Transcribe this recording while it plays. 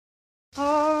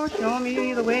Oh, show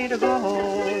me the way to go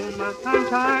home. I'm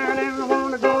tired and I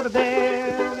want to go to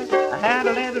bed. I had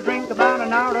a little drink about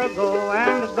an hour ago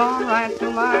and it's gone right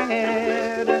to my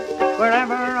head.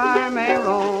 Wherever I may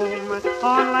roam,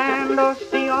 on land or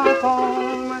sea or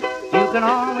foam, you can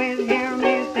always hear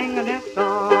me sing this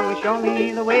song. Show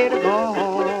me the way to go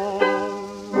home.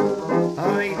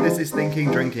 Hi, this is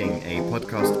Thinking Drinking, a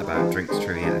podcast about drinks,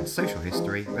 trivia, and social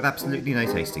history with absolutely no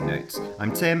tasting notes.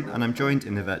 I'm Tim, and I'm joined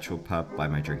in the virtual pub by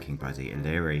my drinking buddy,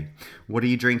 Illyri. What are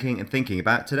you drinking and thinking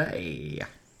about today?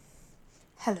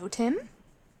 Hello, Tim.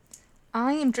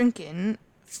 I am drinking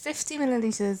 50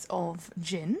 millilitres of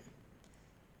gin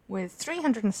with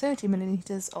 330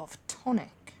 millilitres of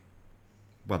tonic.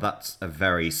 Well, that's a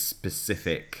very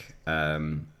specific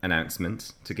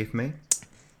announcement to give me.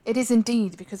 It is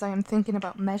indeed, because I am thinking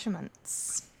about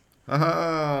measurements.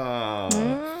 Oh!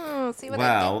 See what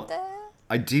I did there?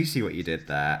 I do see what you did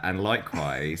there, and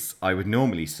likewise, I would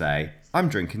normally say, I'm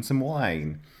drinking some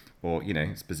wine. Or,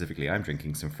 specifically, I'm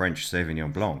drinking some French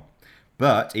Sauvignon Blanc.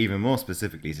 But, even more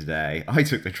specifically today, I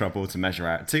took the trouble to measure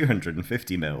out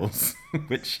 250 mils,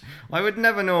 which I would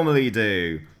never normally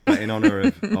do. But in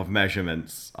honour of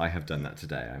measurements, I have done that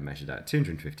today. I measured out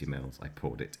 250 mils, I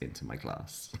poured it into my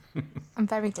glass. I'm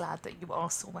very glad that you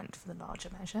also went for the larger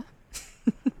measure.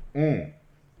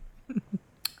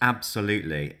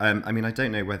 Absolutely. I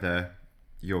don't know whether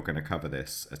you're going to cover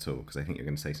this at all, because I think you're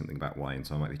going to say something about wine,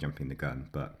 so I might be jumping the gun.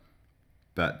 But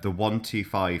the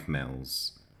 125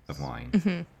 mils of wine,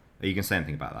 are you going to say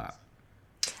anything about that?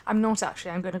 I'm not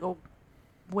actually. I'm going to go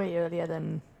way earlier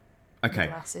than the Okay.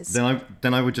 glasses.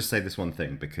 Then I would just say this one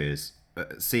thing, because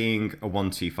seeing a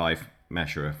 125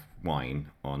 measure of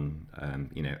wine on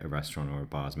a restaurant or a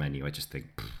bar's menu, I just think,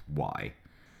 why?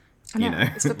 I know.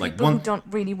 It's for like people who don't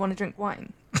really want to drink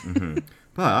wine.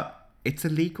 But it's a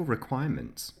legal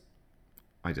requirement,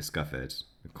 I discovered.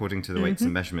 According to the Weights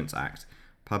and Measurements Act,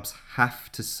 pubs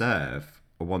have to serve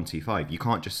a 125. You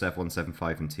can't just serve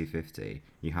 175 and 250.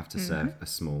 You have to serve a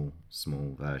small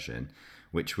version,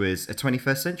 which was a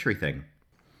 21st century thing.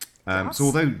 Yes. So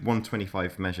although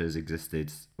 125 measures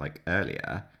existed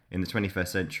earlier, in the 21st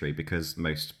century, because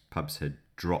most pubs had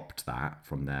dropped that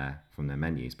from their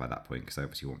menus by that point, because they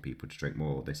obviously want people to drink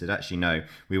more, they said, actually, no,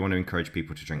 we want to encourage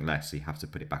people to drink less, so you have to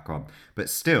put it back on. But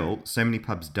still, so many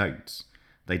pubs don't.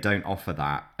 They don't offer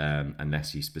that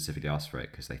unless you specifically ask for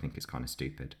it, because they think it's kind of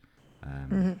stupid.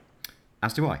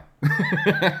 As do I.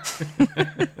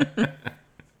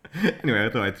 Anyway, I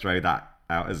thought I'd throw that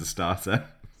out as a starter.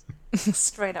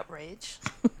 Straight up rage.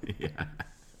 Yeah.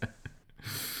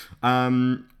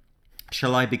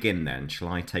 Shall I begin then? Shall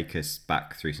I take us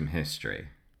back through some history?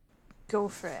 Go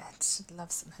for it.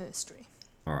 Love some history.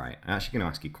 All right. I'm actually going to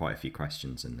ask you quite a few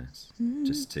questions in this,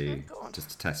 just to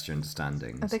test your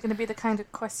understanding. Are they going to be the kind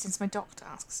of questions my doctor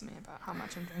asks me about how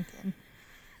much I'm drinking?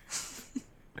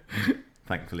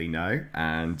 Thankfully, no.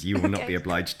 And you will not be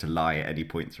obliged to lie at any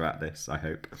point throughout this, I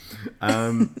hope.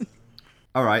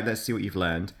 All right, let's see what you've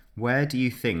learned. Where do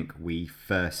you think we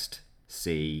first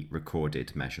see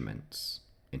recorded measurements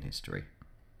in history?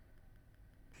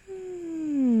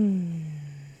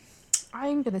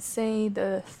 I'm going to say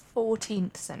the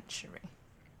 14th century.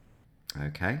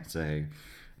 Okay, so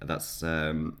that's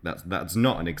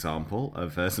not an example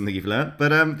of something you've learnt,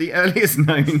 but the earliest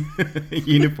known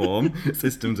uniform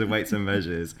systems of weights and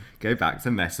measures go back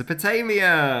to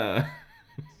Mesopotamia.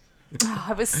 Oh,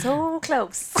 I was so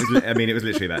close. It was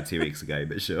literally about 2 weeks ago,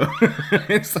 but sure.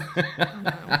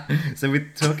 So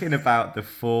we're talking about the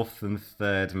 4th and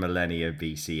 3rd millennia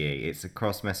BCE. It's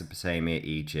across Mesopotamia,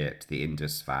 Egypt, the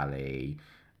Indus Valley,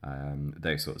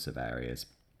 those sorts of areas.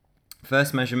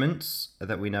 First measurements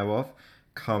that we know of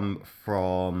come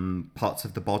from parts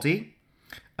of the body.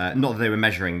 Not that they were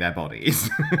measuring their bodies.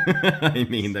 I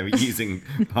mean, they were using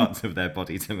parts of their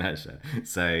body to measure.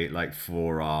 So, like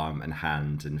forearm and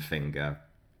hand and finger.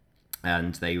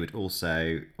 And they would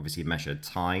also obviously measure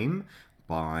time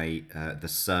by the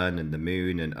sun and the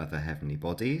moon and other heavenly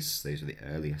bodies. Those are the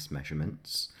earliest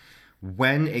measurements.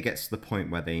 When it gets to the point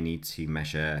where they need to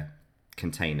measure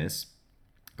containers,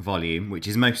 volume, which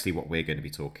is mostly what we're going to be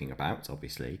talking about,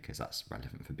 obviously, because that's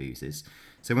relevant for boozes.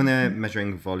 So when they're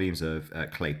measuring volumes of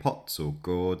clay pots or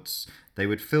gourds, they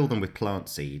would fill them with plant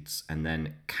seeds and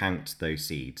then count those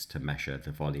seeds to measure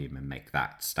the volume and make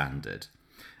that standard.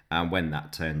 And when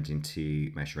that turned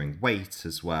into measuring weight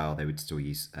as well, they would still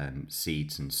use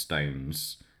seeds and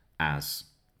stones as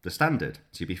the standard.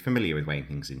 So you'd be familiar with weighing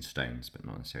things in stones, but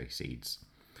not necessarily seeds.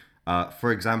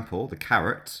 For example, the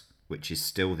carat, which is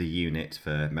still the unit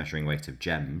for measuring weight of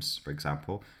gems, for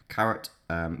example. Carat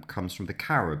comes from the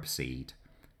carob seed,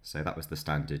 So that was the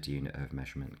standard unit of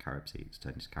measurement, carob seeds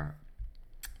turned into carat.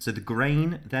 So the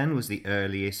grain then was the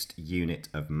earliest unit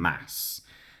of mass.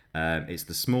 It's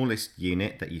the smallest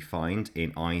unit that you find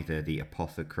in either the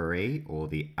apothecary or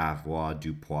the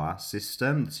avoirdupois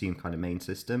system, the two kind of main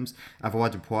systems.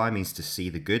 Avoirdupois means to see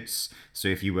the goods. So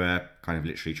if you were kind of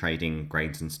literally trading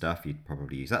grains and stuff, you'd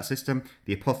probably use that system.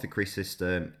 The apothecary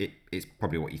system, it's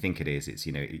probably what you think it is. It's,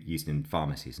 used in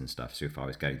pharmacies and stuff. So if I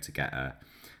was going to get a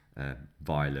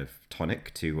vial of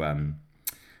tonic to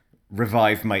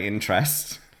revive my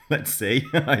interest, let's see,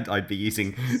 I'd be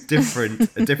using a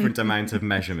different amount of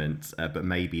measurement, but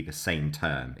maybe the same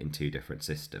term in two different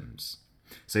systems.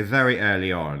 So very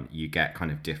early on, you get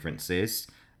kind of differences,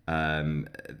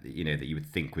 that you would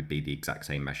think would be the exact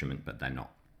same measurement, but they're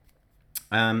not.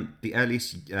 The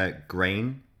earliest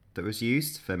grain that was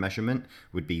used for measurement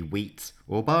would be wheat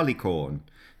or barley corn.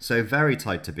 So very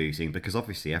tied to boozing, because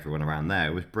obviously everyone around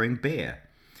there would bring beer.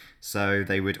 So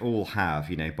they would all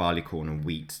have, barley corn and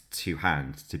wheat to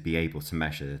hand to be able to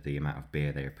measure the amount of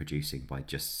beer they are producing by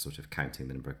just sort of counting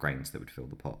the number of grains that would fill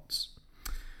the pots.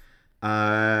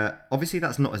 Obviously,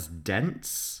 that's not as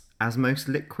dense as most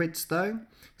liquids, though.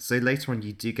 So later on,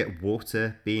 you do get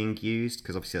water being used,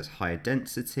 because obviously that's higher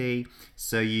density.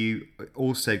 So you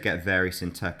also get various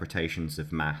interpretations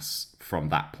of mass from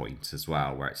that point as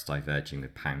well, where it's diverging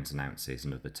with pounds and ounces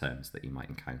and other terms that you might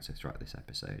encounter throughout this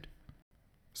episode.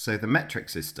 So the metric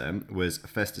system was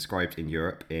first described in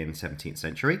Europe in the 17th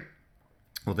century,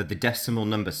 although the decimal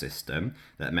number system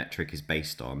that metric is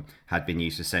based on had been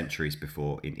used for centuries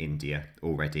before in India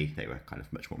already. They were kind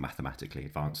of much more mathematically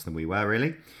advanced than we were,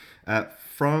 really.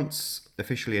 France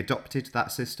officially adopted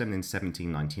that system in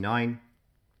 1799,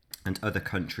 and other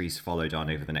countries followed on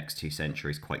over the next 2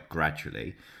 centuries quite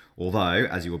gradually. Although,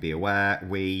 as you will be aware,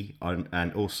 we,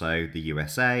 and also the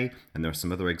USA, and there are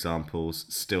some other examples,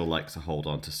 still like to hold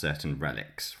on to certain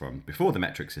relics from before the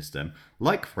metric system,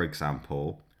 like, for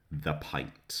example, the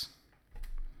pint.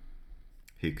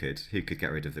 Who could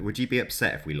get rid of it? Would you be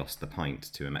upset if we lost the pint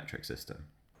to a metric system?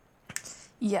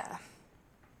 Yeah.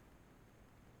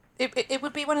 It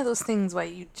would be one of those things where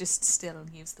you just still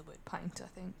use the word pint, I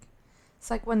think.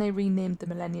 It's like when they renamed the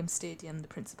Millennium Stadium the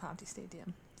Principality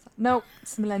Stadium. No,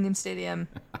 it's the Millennium Stadium.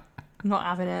 I'm not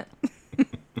having it.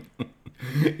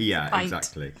 Yeah, Pint.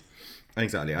 exactly.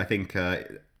 I think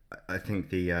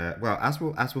the as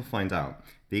we'll find out,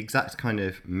 the exact kind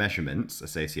of measurements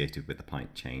associated with the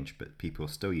pint change, but people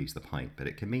still use the pint, but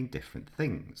it can mean different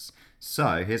things.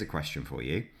 So here's a question for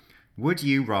you: would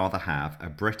you rather have a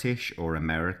British or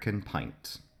American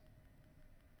pint?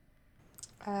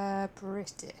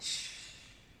 British.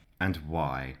 And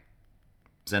why?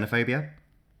 Xenophobia?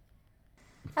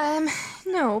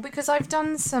 No, because I've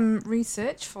done some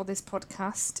research for this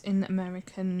podcast in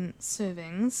American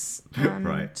servings, and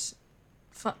Right.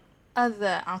 for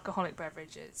other alcoholic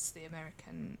beverages, the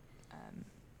American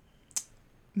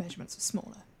measurements are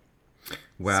smaller.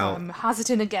 Well, So I'm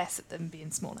hazarding a guess at them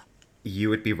being smaller. you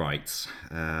would be right.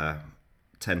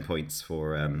 10 points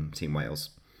for Team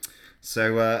Wales.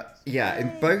 So,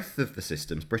 in both of the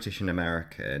systems, British and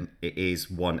American, it is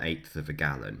 1/8 of a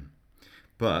gallon.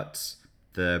 But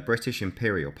the British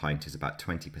Imperial pint is about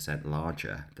 20%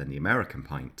 larger than the American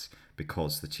pint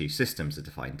because the two systems are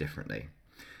defined differently.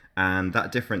 And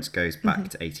that difference goes back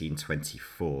to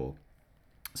 1824.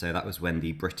 So that was when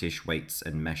the British Weights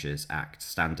and Measures Act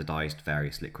standardised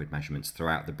various liquid measurements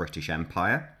throughout the British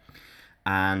Empire.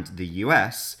 And the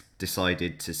US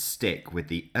decided to stick with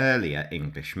the earlier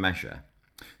English measure.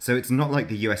 So it's not like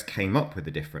the US came up with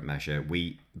a different measure.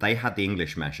 They had the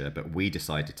English measure, but we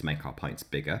decided to make our pints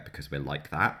bigger because we're like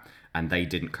that. And they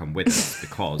didn't come with us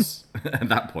because at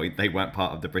that point they weren't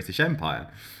part of the British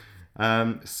Empire.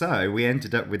 So we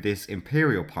ended up with this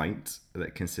imperial pint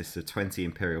that consists of 20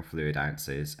 imperial fluid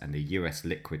ounces, and the US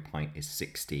liquid pint is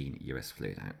 16 US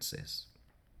fluid ounces.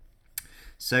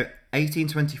 So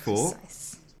 1824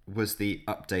 Precise. was the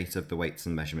update of the Weights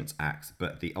and Measurements Act,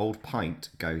 but the old pint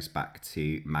goes back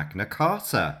to Magna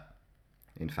Carta,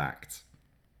 in fact.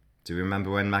 Do you remember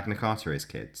when Magna Carta is,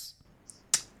 kids?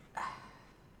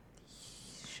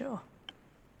 Sure.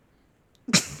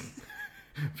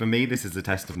 For me, this is a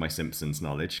test of my Simpsons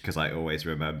knowledge, because I always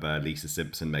remember Lisa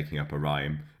Simpson making up a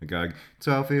rhyme and going,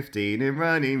 12:15 in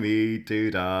running me,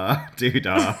 doo-dah,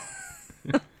 doo-dah.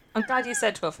 I'm glad you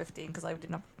said 12:15 because I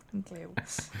didn't have a clue.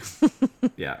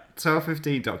 Yeah,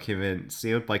 12:15 document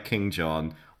sealed by King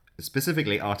John.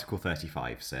 Specifically, Article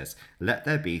 35 says, "Let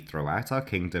there be throughout our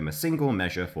kingdom a single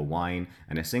measure for wine,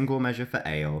 and a single measure for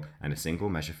ale, and a single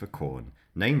measure for corn,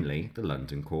 namely the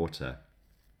London quarter."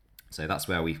 So that's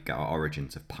where we've got our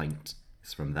origins of pint.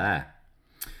 It's from there.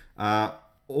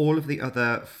 all of the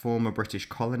other former British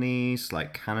colonies,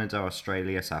 like Canada,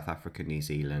 Australia, South Africa, New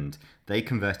Zealand, they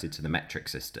converted to the metric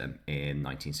system in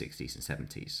 1960s and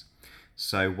 70s.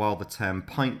 So while the term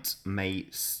pint may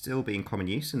still be in common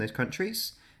use in those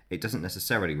countries, it doesn't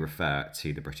necessarily refer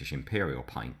to the British imperial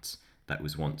pint that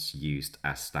was once used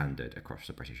as standard across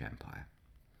the British Empire.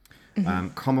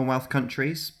 Commonwealth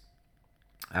countries,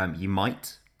 you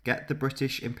might get the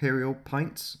British imperial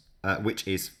pint, which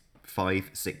is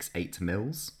 568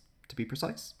 mils, to be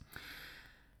precise.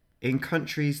 In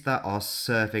countries that are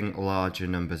serving larger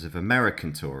numbers of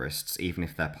American tourists, even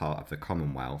if they're part of the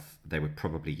Commonwealth, they would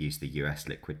probably use the US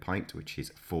liquid pint, which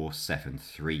is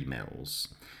 473 mils.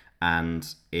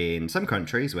 And in some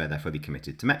countries where they're fully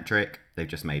committed to metric, they've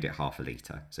just made it half a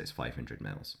litre, so it's 500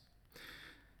 mils.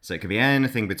 So it could be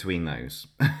anything between those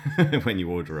when you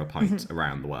order a pint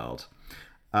around the world.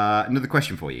 Another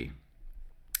question for you.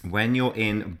 When you're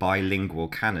in bilingual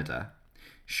Canada,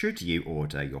 should you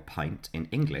order your pint in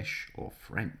English or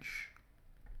French?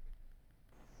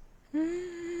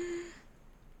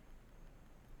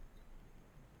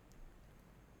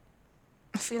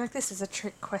 I feel like this is a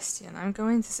trick question. I'm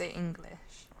going to say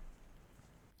English.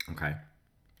 Okay.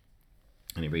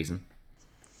 Any reason?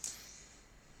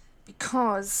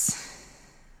 Because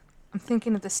I'm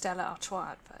thinking of the Stella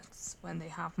Artois adverts when they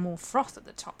have more froth at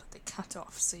the top that they cut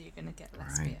off, so you're going to get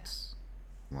less beer.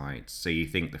 Right. So you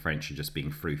think the French are just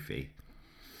being froofy?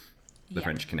 The Yeah.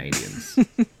 French Canadians.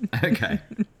 Okay.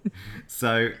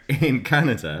 So in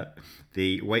Canada,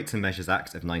 the Weights and Measures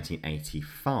Act of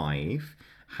 1985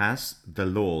 has the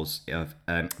laws of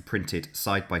printed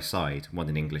side by side, one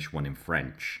in English, one in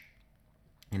French.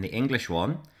 In the English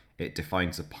one, it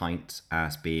defines a pint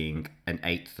as being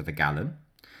 1/8 of a gallon,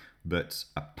 but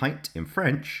a pint in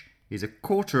French is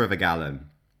 1/4 of a gallon.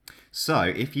 So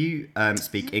if you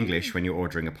speak English when you're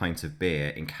ordering a pint of beer,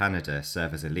 in Canada,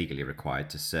 servers are legally required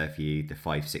to serve you the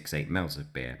 568 mils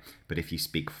of beer. But if you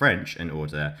speak French and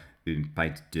order une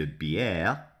pinte de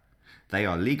bière, they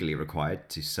are legally required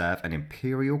to serve an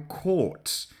imperial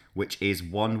quart, which is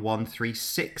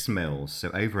 1136 mils, so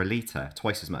over a litre,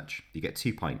 twice as much. You get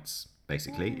 2 pints,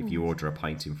 basically, if you order a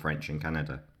pint in French in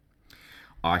Canada.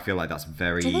 I feel like that's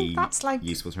very Do you think that's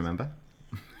useful to remember.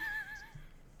 Do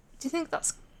you think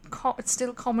that's it's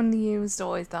still commonly used,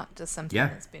 or is that just something Yeah.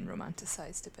 that's been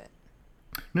romanticised a bit?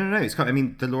 No. It's I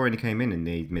mean, the law only came in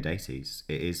the mid 80s.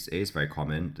 It is very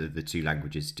common. The two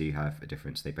languages do have a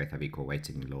difference. They both have equal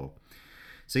weighting in law.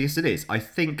 So yes, it is. I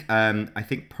think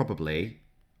probably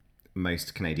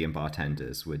most Canadian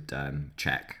bartenders would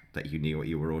check that you knew what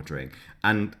you were ordering.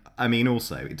 And I mean,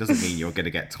 also, it doesn't mean you're going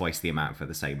to get twice the amount for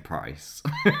the same price.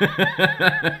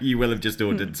 You will have just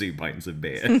ordered 2 pints of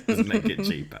beer. It doesn't make it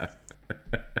cheaper.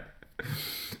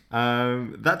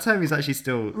 That term is actually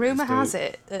still. Rumour has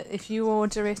it that if you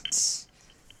order it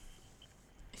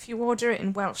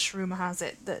in Welsh, rumour has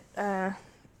it that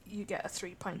you get a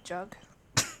 3-pint jug.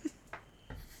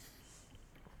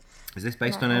 Is this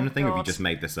based Oh, on anything, or have you God. just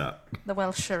made this up? The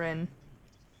Welsh are in.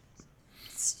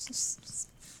 It's just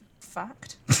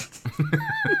fact.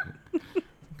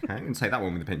 Okay, I'm going to take that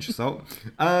one with a pinch of salt.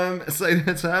 So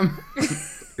the term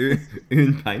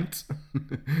une pint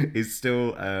is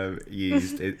still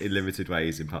used in limited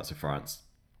ways in parts of France.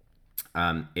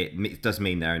 It does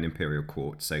mean they're an imperial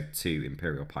quart, so 2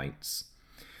 imperial pints.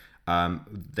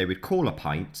 They would call a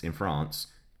pint in France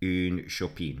une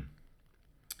chopine.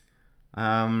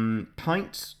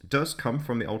 Pint does come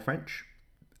from the Old French,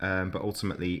 but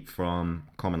ultimately from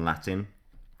Common Latin,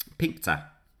 pincta.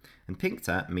 And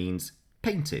pincta means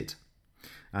painted.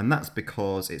 And that's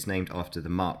because it's named after the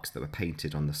marks that were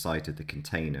painted on the side of the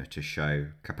container to show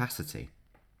capacity.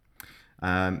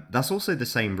 That's also the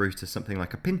same root as something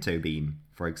like a pinto bean,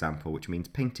 for example, which means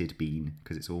painted bean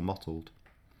because it's all mottled.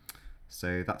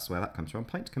 So that's where that comes from.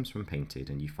 Pint comes from painted,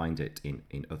 and you find it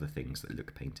in other things that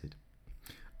look painted.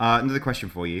 Another question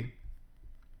for you.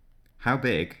 How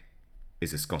big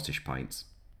is a Scottish pint?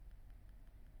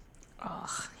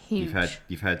 Oh, huge.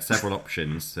 You've heard several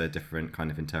options for different kind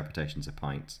of interpretations of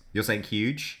pint. You're saying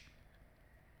huge?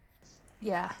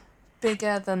 Yeah,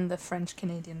 bigger than the French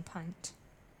Canadian pint.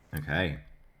 Okay.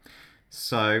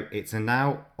 So it's a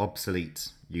now obsolete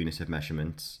unit of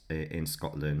measurement in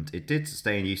Scotland. It did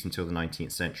stay in use until the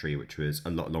 19th century, which was a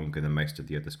lot longer than most of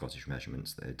the other Scottish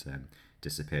measurements that had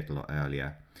disappeared a lot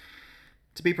earlier.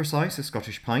 To be precise, a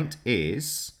Scottish pint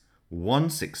is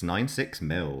 1696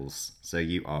 mils. So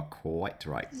you are quite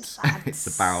right. It's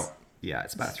about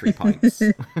 3 pints.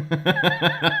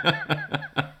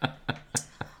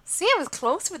 See, I was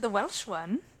close with the Welsh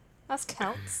one. Us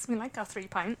Celts, we like our 3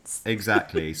 pints.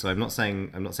 Exactly. So I'm not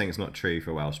saying it's not true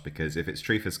for Welsh, because if it's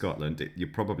true for Scotland, you're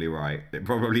probably right. It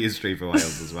probably is true for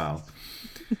Wales as well.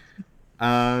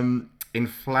 In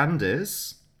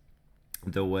Flanders,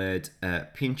 the word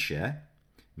pintje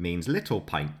means little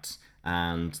pint,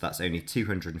 and that's only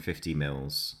 250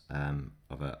 mils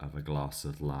of a glass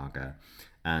of lager.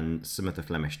 And some of the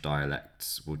Flemish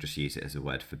dialects will just use it as a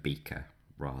word for beaker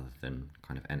rather than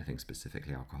kind of anything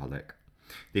specifically alcoholic.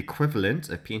 The equivalent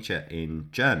of pintje in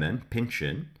German,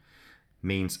 Pinchen,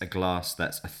 means a glass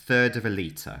that's a third of a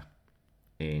litre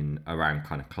in around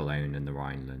kind of Cologne and the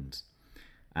Rhineland.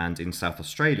 And in South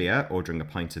Australia, ordering a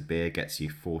pint of beer gets you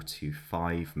 4 to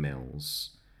 5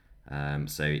 mils.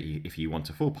 So if you want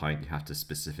a full pint, you have to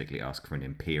specifically ask for an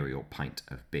imperial pint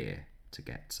of beer to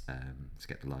get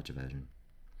the larger version.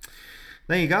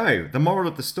 There you go. The moral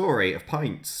of the story of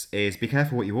pints is be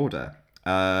careful what you order.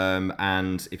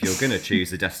 And if you're going to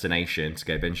choose a destination to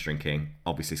go binge drinking,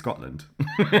 obviously Scotland.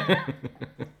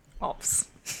 Ops.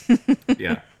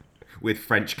 Yeah. With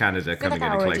French Canada coming like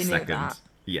in I a already close knew second. that.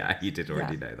 Yeah, you did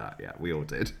already know that. Yeah, we all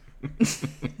did.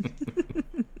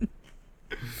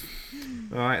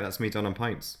 All right, that's me done on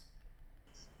pints.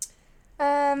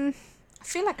 I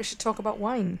feel like I should talk about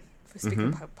wine. If we're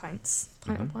speaking about pints.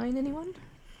 Pint of wine, anyone?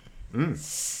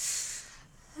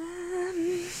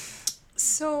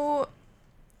 So,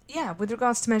 yeah, with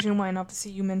regards to measuring wine,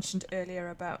 obviously you mentioned earlier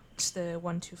about the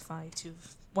 125,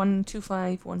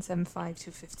 175,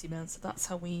 250 mils. So that's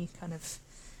how we kind of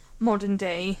modern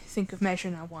day think of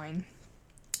measuring our wine.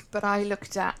 But I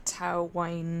looked at how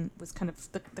wine was kind of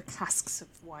the casks of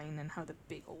wine and how the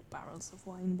big old barrels of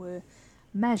wine were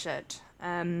measured.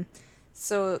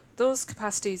 So those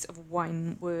capacities of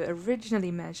wine were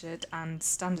originally measured and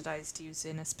standardised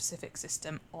using a specific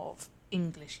system of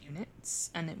English units,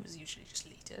 and it was usually just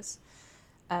litres.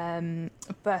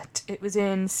 But it was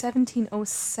in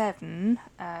 1707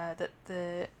 that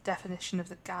the definition of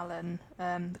the gallon,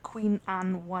 the Queen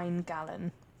Anne wine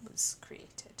gallon, was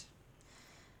created.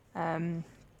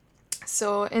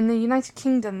 So in the United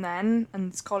Kingdom then,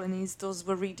 and its colonies, those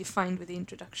were redefined with the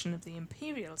introduction of the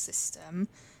imperial system.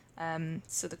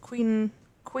 So the Queen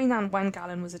Anne wine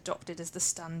gallon was adopted as the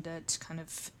standard kind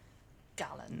of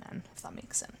gallon then, if that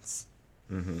makes sense.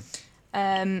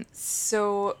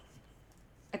 So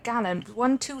a gallon,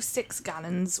 126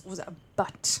 gallons was a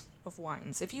butt of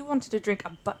wine. So if you wanted to drink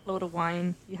a buttload of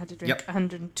wine, you had to drink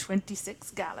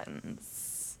 126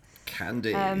 gallons.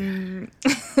 Candy.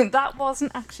 That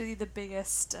wasn't actually the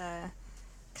biggest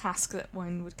cask that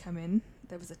wine would come in.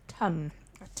 There was a ton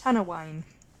of wine.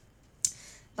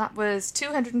 That was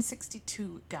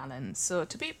 262 gallons. So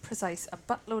to be precise, a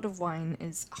buttload of wine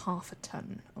is half a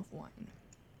ton of wine.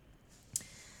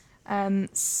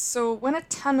 So when a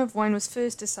ton of wine was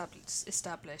first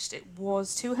established, it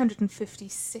was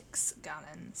 256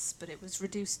 gallons, but it was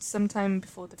reduced sometime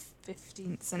before the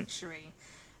 15th century,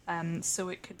 so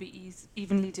it could be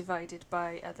evenly divided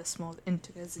by other small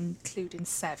integers, including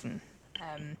 7.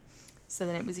 So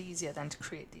then it was easier then to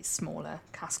create these smaller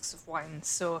casks of wine.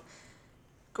 So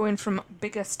going from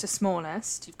biggest to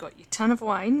smallest, you've got your ton of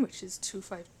wine, which is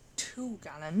 252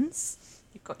 gallons.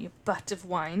 You've got your butt of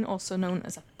wine, also known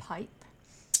as a pipe.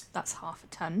 That's half a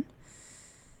ton.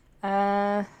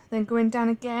 Then going down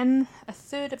again, a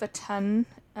third of a ton.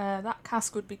 That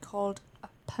cask would be called a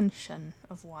puncheon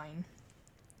of wine.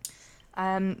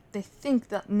 They think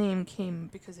that name came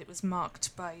because it was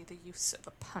marked by the use of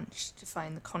a punch to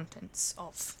find the contents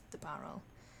of the barrel.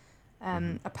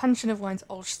 A puncheon of wine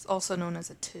is also known as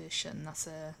a tertian. That's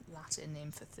a Latin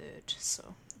name for third,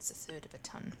 so it's a third of a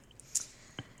ton.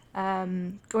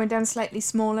 Going down slightly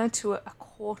smaller to a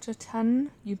quarter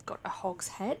ton, you've got a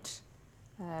hogshead.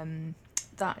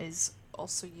 That is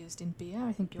also used in beer.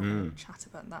 I think you'll chat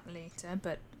about that later,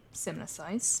 but similar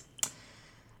size.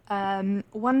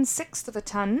 1/6 of a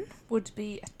ton would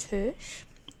be a terce.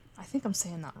 I think I'm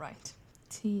saying that right.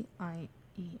 Tierce,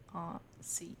 a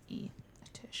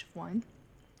terce of wine.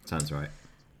 Sounds right.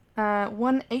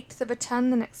 1/8 of a ton,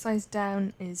 the next size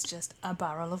down, is just a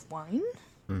barrel of wine.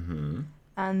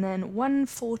 And then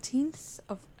 1/14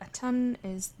 of a ton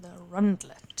is the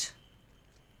rundlet.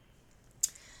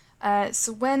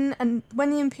 So when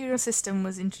the imperial system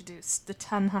was introduced, the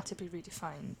ton had to be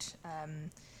redefined.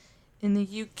 In the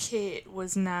UK, it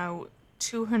was now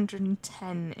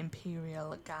 210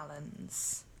 imperial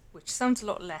gallons, which sounds a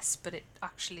lot less, but it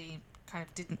actually kind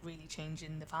of didn't really change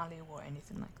in the value or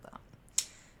anything like that.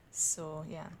 So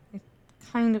yeah, it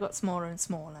kind of got smaller and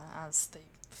smaller as they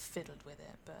fiddled with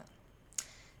it, but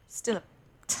still a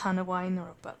ton of wine, or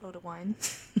a buttload of wine.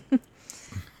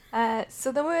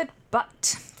 So the word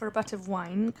butt for a butt of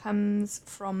wine comes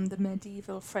from the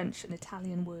medieval French and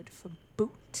Italian word for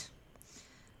boot.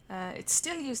 It's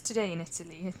still used today in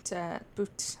Italy.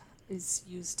 Boot is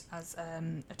used as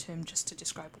a term just to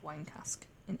describe a wine cask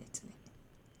in Italy.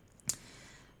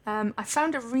 I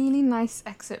found a really nice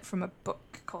excerpt from a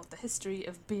book called The History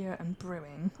of Beer and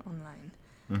Brewing online.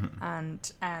 Mm-hmm.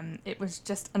 And it was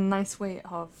just a nice way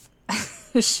of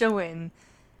showing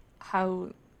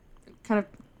how kind of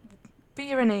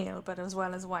beer and ale, but as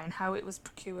well as wine, how it was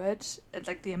procured,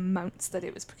 like the amounts that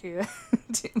it was procured.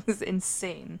 It was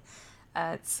insane.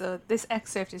 So this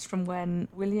excerpt is from when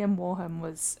William Warham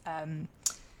was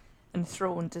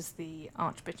enthroned as the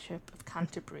Archbishop of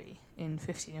Canterbury in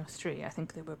 1503. I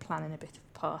think they were planning a bit of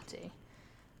a party.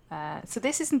 So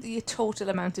this isn't the total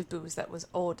amount of booze that was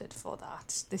ordered for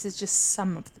that. This is just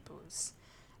some of the booze.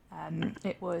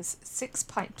 It was 6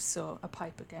 pipes, so a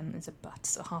pipe again is a butt,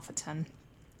 so half a ton.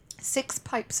 6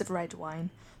 pipes of red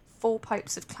wine, 4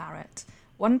 pipes of claret,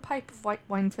 1 pipe of white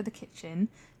wine for the kitchen,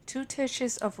 2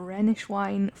 tertius of Rhenish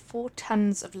wine, 4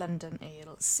 tons of London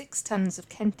ale, 6 tons of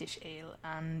Kentish ale,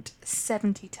 and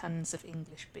 70 tons of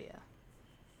English beer.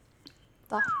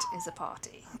 That is a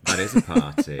party. That is a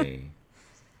party.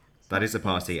 That is a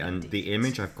party, and the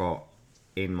image I've got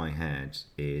in my head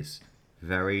is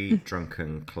very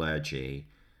drunken clergy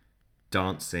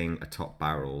dancing atop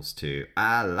barrels to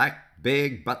 "I like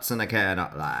big butts and I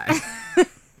cannot lie."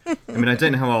 I mean, I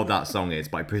don't know how old that song is,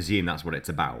 but I presume that's what it's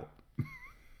about.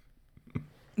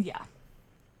 Yeah.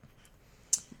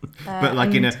 But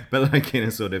like in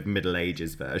a sort of Middle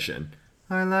Ages version.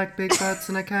 I like big butts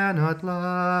and I cannot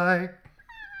lie.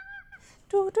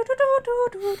 Do, do, do, do, do,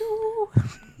 do, do.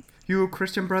 You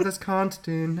Christian brothers can't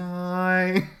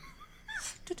deny.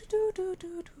 Do, do, do, do,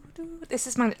 do, do, do. This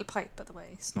is my little pipe, by the way.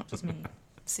 It's not just me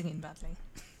singing badly.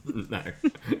 No,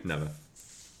 never.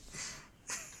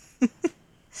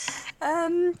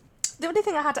 The only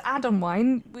thing I had to add on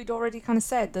wine, we'd already kind of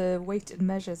said, the Weight and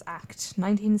Measures Act,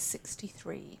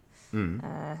 1963,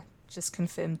 just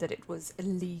confirmed that it was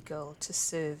illegal to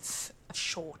serve a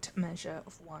short measure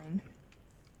of wine.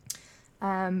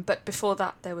 But before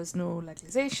that, there was no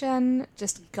legalisation,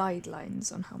 just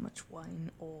guidelines on how much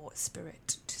wine or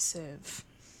spirit to serve.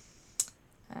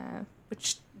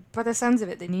 Which, by the sounds of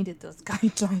it, they needed those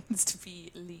guidelines to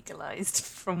be legalised,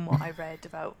 from what I read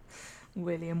about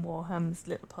William Warham's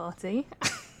little party.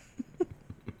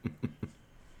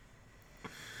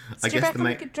 So do you reckon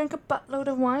we could drink a buttload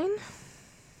of wine?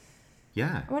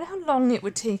 Yeah. I wonder how long it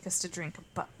would take us to drink a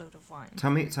buttload of wine.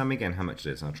 Tell me again how much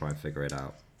it is, and I'll try and figure it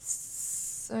out.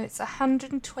 So it's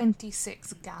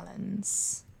 126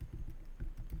 gallons.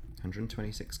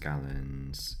 126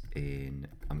 gallons in...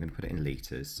 I'm going to put it in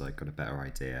litres, so I've got a better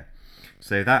idea.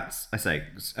 So that's...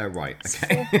 right,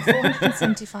 okay.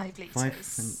 475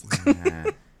 litres.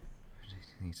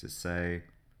 Litres. So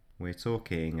we're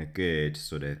talking a good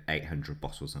sort of 800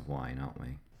 bottles of wine, aren't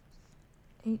we?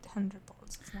 800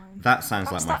 bottles of wine. That sounds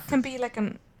Perhaps like that can be like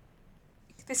an...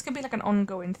 This can be like an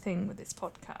ongoing thing with this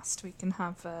podcast. We can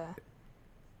have a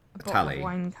bottle tally. Of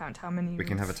wine count. How many? We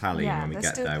can have a tally, and when we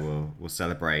get there, we'll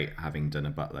celebrate having done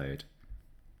a buttload.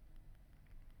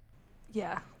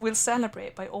 Yeah, we'll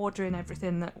celebrate by ordering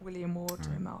everything that William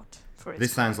Warham out for his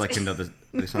This sounds party.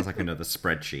 like another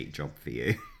spreadsheet job for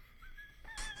you.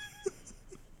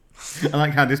 I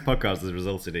like how this podcast has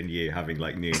resulted in you having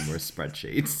like numerous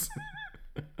spreadsheets.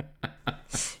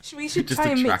 We should just try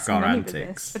to and make track some our money with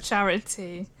antics. this for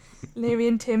charity. Larry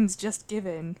and Tim's just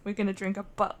given. We're going to drink a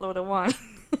buttload of wine.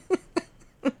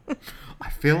 I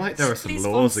feel like there are some Please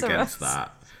laws sponsor against us.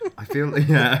 that. I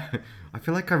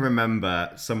feel like I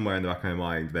remember somewhere in the back of my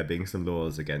mind there being some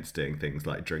laws against doing things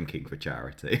like drinking for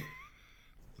charity.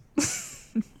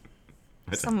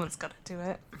 Someone's got to do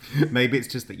it. Maybe it's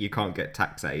just that you can't get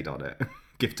tax aid on it.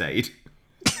 Gift aid.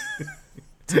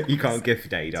 You can't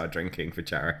gift aid our drinking for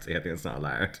charity. I think it's not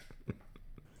allowed.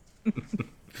 I'm going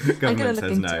to Government look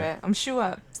says into no. it.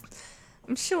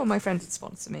 I'm sure my friends would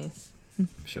sponsor me. I'm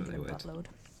sure they A would. buttload.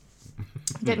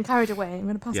 I'm getting carried away. I'm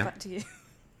going to pass Yeah. back to you.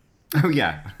 Oh,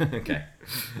 yeah. Okay.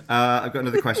 I've got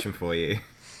another question for you.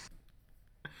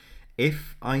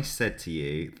 If I said to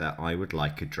you that I would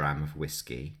like a dram of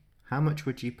whiskey, how much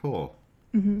would you pour?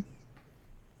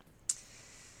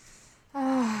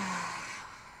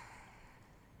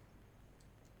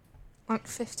 Like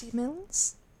 50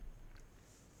 mils?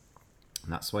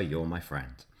 And that's why you're my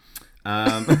friend.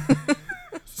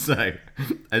 So,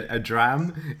 a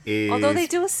dram is... Although they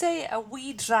do say a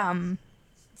wee dram.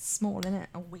 Small, innit?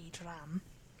 A wee dram.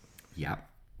 Yeah.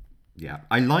 Yeah.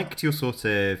 I liked your sort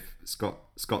of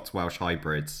Scots Welsh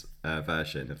hybrids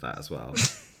version of that as well.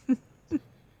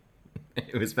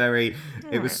 It was very,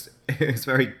 it was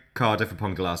very Cardiff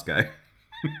upon Glasgow.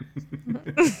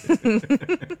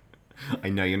 I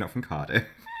know you're not from Cardiff.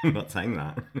 I'm not saying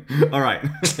that. All right.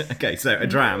 Okay, so a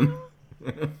dram.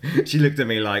 She looked at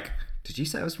me like, did you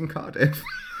say I was from Cardiff?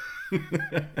 Did you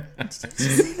just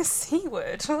say the C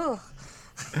word? Oh.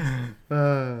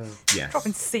 Yes.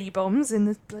 Dropping C bombs in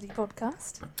the bloody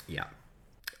podcast. Yeah.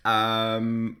 I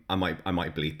might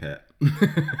bleep it.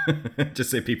 Just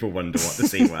so people wonder what the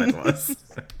C word was.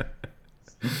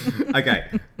 Okay.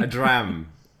 A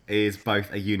dram is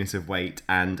both a unit of weight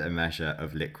and a measure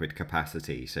of liquid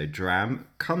capacity. So dram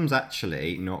comes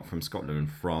actually not from Scotland,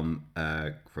 from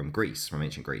Greece, from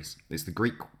ancient Greece.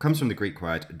 Comes from the Greek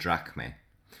word drachme,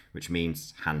 which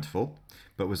means handful,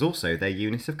 but was also their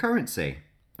unit of currency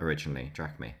originally,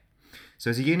 drachme. So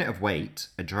as a unit of weight,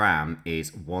 a dram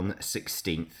is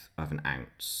 1/16 of an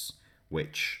ounce,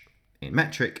 which in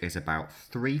metric is about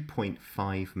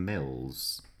 3.5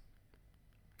 mils.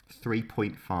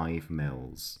 3.5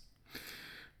 mils.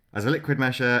 As a liquid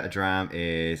measure, a dram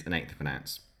is 1/8 of an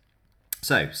ounce.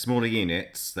 So, smaller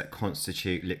units that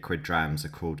constitute liquid drams are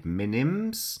called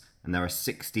minims, and there are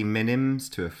 60 minims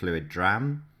to a fluid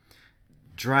dram.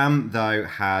 Dram, though,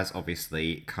 has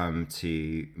obviously come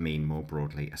to mean more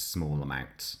broadly a small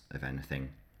amount of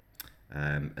anything,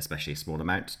 especially a small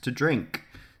amount to drink.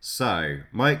 So,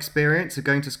 my experience of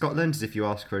going to Scotland is if you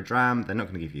ask for a dram, they're not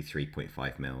going to give you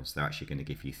 3.5 mils. They're actually going to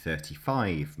give you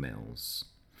 35 mils.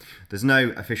 There's no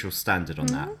official standard on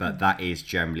that, but that is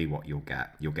generally what you'll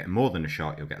get. You'll get more than a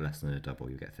shot, you'll get less than a double,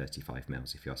 you'll get 35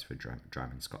 mils if you ask for a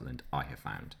dram in Scotland, I have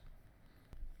found.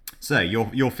 So,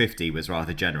 your 50 was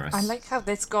rather generous. I like how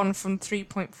this gone from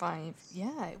 3.5.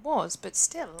 Yeah, it was, but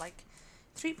still,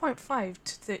 3.5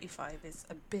 to 35 is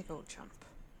a big old jump.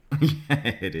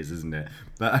 Yeah, it is, isn't it?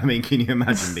 But, I mean, can you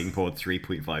imagine being poured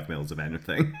 3.5 mils of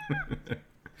anything?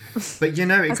 But,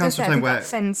 it comes from a time where... that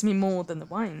offends me more than the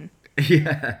wine.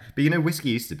 Yeah, but,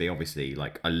 whiskey used to be, obviously,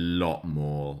 a lot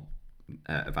more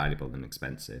valuable and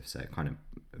expensive, so it kind of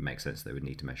makes sense they would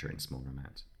need to measure it in smaller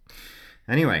amounts.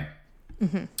 Anyway,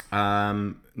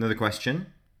 another question.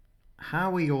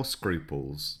 How are your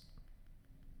scruples?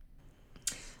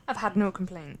 I've had no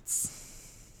complaints.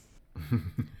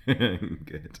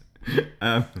 Good.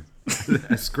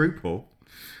 A scruple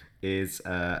is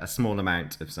a small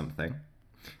amount of something,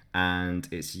 and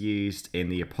it's used in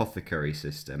the apothecary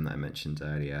system that I mentioned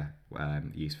earlier,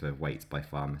 used for weights by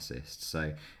pharmacists.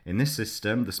 So in this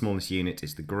system, the smallest unit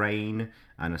is the grain,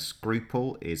 and a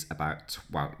scruple is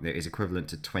is equivalent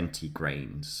to 20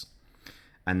 grains.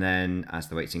 And then as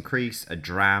the weights increase, a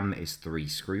dram is 3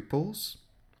 scruples.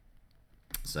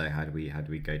 So how do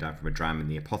we go down from a dram in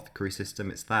the apothecary system?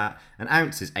 It's that. An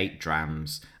ounce is 8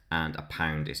 drams, and a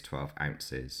pound is 12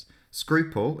 ounces.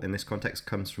 Scruple, in this context,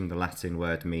 comes from the Latin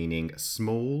word meaning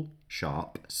small,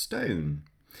 sharp stone.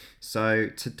 So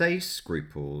today's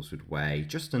scruples would weigh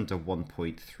just under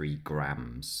 1.3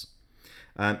 grams.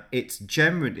 It's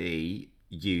generally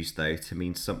used, though, to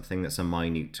mean something that's a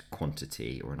minute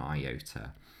quantity or an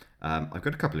iota. I've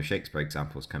got a couple of Shakespeare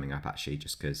examples coming up, actually,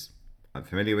 just because I'm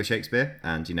familiar with Shakespeare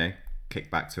and, kick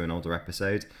back to an older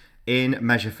episode. In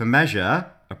Measure for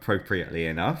Measure, appropriately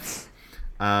enough,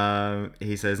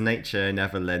 he says, nature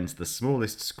never lends the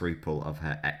smallest scruple of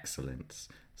her excellence.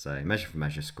 So, Measure for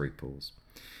Measure, scruples,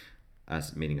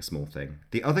 as meaning a small thing.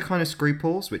 The other kind of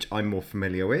scruples, which I'm more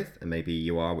familiar with, and maybe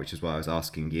you are, which is why I was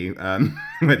asking you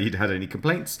whether you'd had any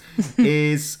complaints,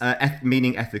 is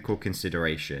meaning ethical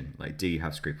consideration. Like, do you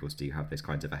have scruples? Do you have this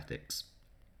kind of ethics?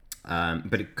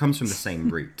 But it comes from the same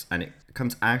root, and it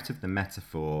comes out of the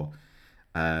metaphor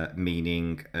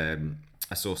meaning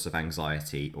a source of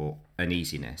anxiety or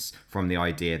uneasiness, from the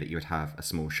idea that you would have a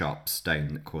small sharp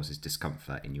stone that causes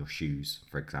discomfort in your shoes,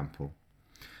 for example.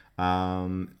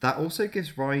 That also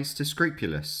gives rise to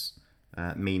scrupulous,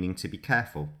 meaning to be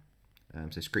careful.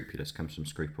 So scrupulous comes from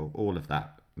scruple. All of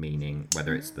that meaning,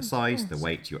 whether it's the size, the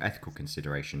weight, your ethical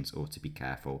considerations, or to be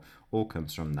careful, all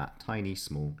comes from that tiny,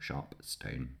 small, sharp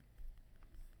stone.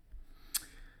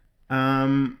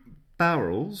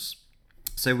 Barrels.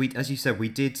 So as you said, we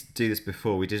did do this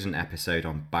before. We did an episode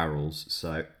on barrels,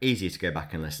 so easier to go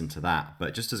back and listen to that.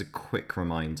 But just as a quick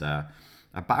reminder,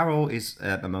 a barrel is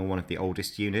among one of the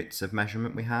oldest units of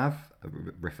measurement we have,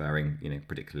 referring,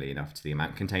 particularly enough to the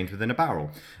amount contained within a barrel.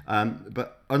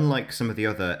 But unlike some of the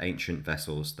other ancient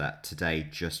vessels that today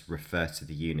just refer to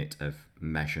the unit of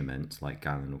measurement, like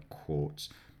gallon or quart,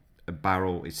 a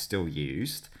barrel is still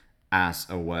used as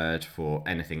a word for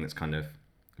anything that's kind of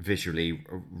visually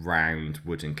round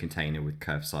wooden container with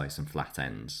curved sides and flat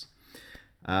ends.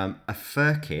 A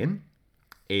firkin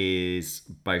is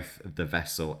both the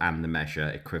vessel and the measure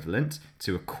equivalent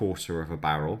to a quarter of a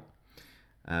barrel,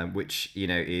 which,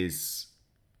 is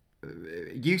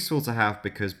useful to have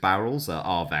because barrels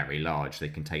are very large. They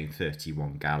contain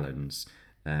 31 gallons,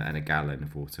 and a gallon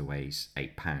of water weighs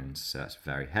 8 pounds, so that's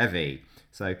very heavy.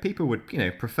 So people would,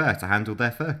 prefer to handle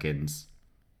their firkins,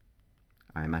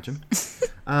 I imagine.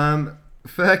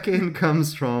 Firkin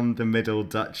comes from the Middle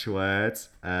Dutch word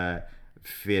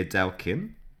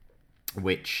vierdelkin,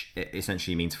 which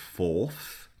essentially means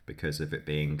fourth because of it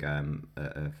being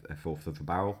a fourth of a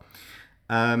barrel.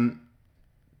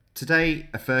 Today,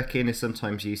 a firkin is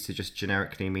sometimes used to just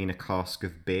generically mean a cask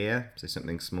of beer, so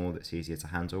something small that's easier to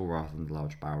handle rather than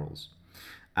large barrels.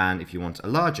 And if you want a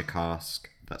larger cask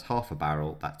that's half a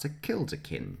barrel, that's a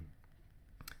kilderkin.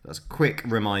 That's a quick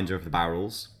reminder of the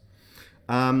barrels.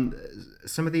 Some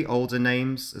of the older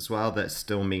names as well that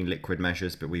still mean liquid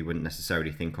measures, but we wouldn't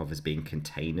necessarily think of as being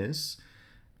containers.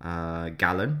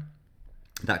 Gallon.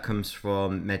 That comes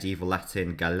from medieval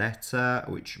Latin galletta,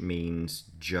 which means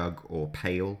jug or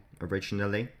pail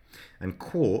originally. And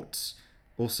quart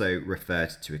also referred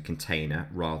to a container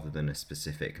rather than a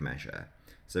specific measure.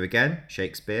 So again,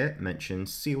 Shakespeare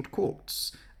mentions sealed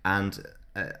quarts, and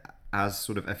as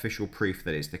sort of official proof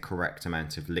that it's the correct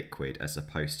amount of liquid as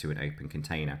opposed to an open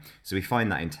container. So we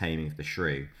find that in Taming of the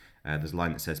Shrew. There's a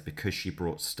line that says, because she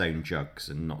brought stone jugs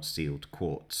and not sealed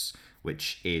quarts,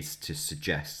 which is to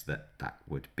suggest that that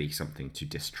would be something to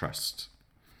distrust.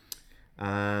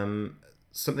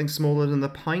 Something smaller than the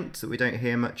pint that we don't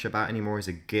hear much about anymore is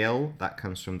a gill. That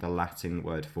comes from the Latin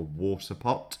word for water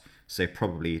pot. So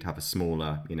probably you'd have a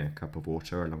smaller, cup of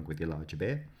water along with your larger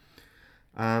beer.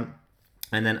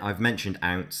 And then I've mentioned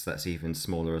ounce, that's even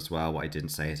smaller as well. What I didn't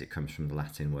say is it comes from the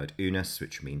Latin word unus,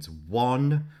 which means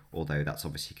one, although that's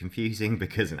obviously confusing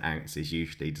because an ounce is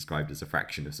usually described as a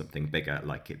fraction of something bigger,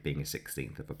 like it being a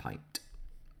 16th of a pint.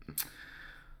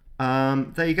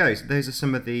 There you go. So those are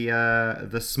some of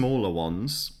the smaller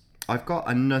ones. I've got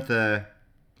another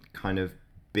kind of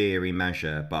beery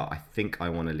measure, but I think I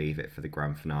want to leave it for the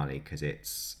grand finale because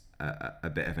it's a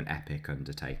bit of an epic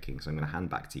undertaking. So I'm going to hand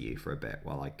back to you for a bit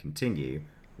while I continue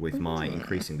with my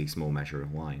increasingly small measure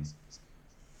of wine.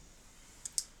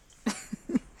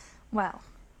 Well,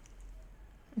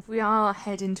 if we are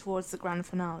heading towards the grand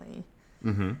finale,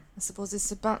 I suppose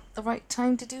it's about the right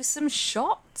time to do some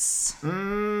shots.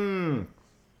 Oh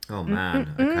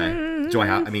man, okay. Do I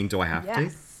have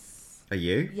Yes. to? Are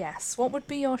you? Yes. What would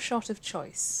be your shot of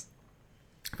choice?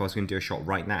 If I was going to do a shot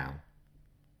right now?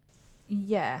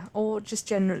 Yeah, or just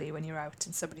generally when you're out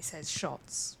and somebody says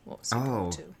shots, what's your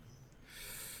go-to?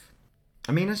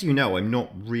 I mean, as you know, I'm not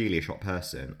really a shot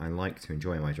person. I like to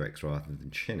enjoy my drinks rather than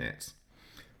chin it.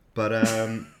 But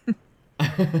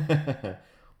I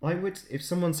would, if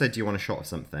someone said, do you want a shot of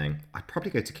something, I'd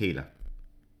probably go tequila.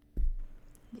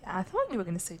 Yeah, I thought you were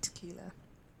going to say tequila.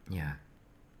 Yeah.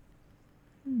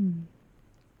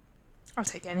 I'll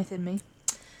take anything, me.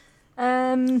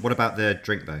 What about the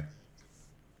drink, though?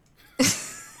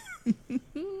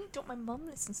 Don't my mum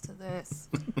listens to this.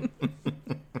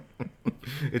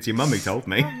 It's your mum who told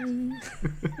me.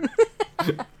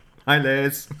 Hi,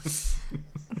 Liz.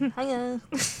 Hiya.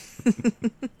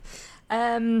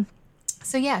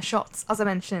 So yeah, shots. As I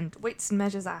mentioned, Weights and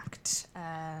Measures Act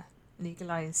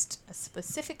legalised a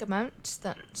specific amount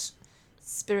that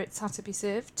spirits had to be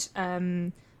served.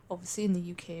 Obviously, in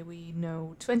the UK, we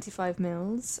know 25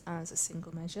 mils as a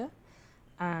single measure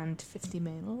and 50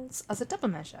 mils as a double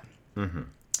measure.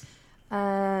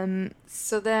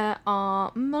 So there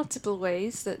are multiple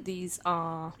ways that these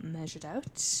are measured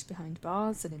out behind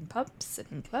bars and in pubs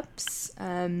and in clubs.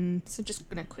 So just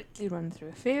going to quickly run through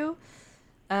a few.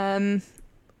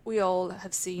 We all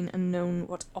have seen and known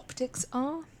what optics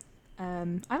are.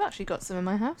 I've actually got some in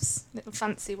my house. Little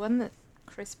fancy one that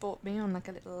Chris bought me on like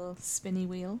a little spinny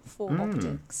wheel for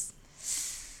optics.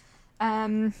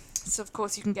 So of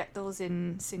course you can get those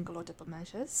in single or double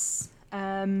measures.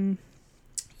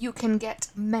 You can get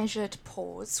measured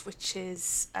pours, which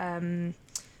is a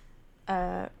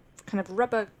kind of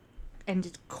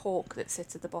rubber-ended cork that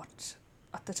sits at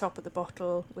the top of the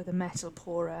bottle with a metal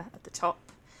pourer at the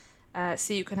top.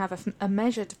 So you can have a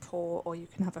measured pour or you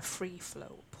can have a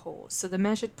free-flow pour. So the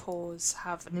measured pours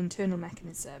have an internal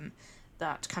mechanism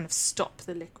that kind of stop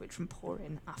the liquid from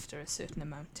pouring after a certain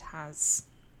amount has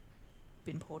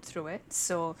been poured through it.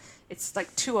 So it's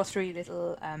like 2 or 3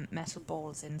 little metal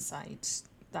balls inside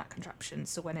that contraption.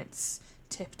 So when it's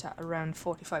tipped at around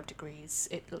 45 degrees,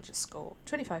 it'll just go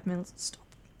 25 mils and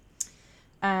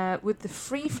stop. With the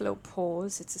free flow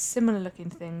pours, it's a similar looking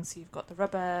thing. So you've got the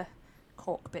rubber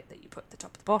cork bit that you put at the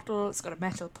top of the bottle. It's got a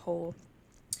metal pour.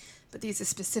 but these are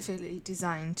specifically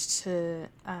designed to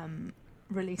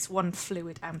release 1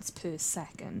 fluid ounce per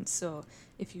second. So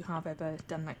if you have ever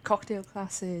done like cocktail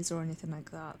classes or anything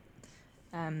like that,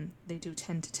 they do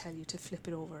tend to tell you to flip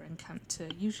it over and count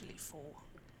to usually 4.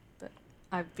 But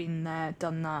I've been there,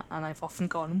 done that, and I've often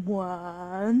gone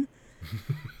 1,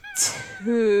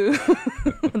 2,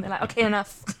 and they're like, okay,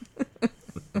 enough.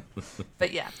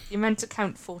 But yeah, you're meant to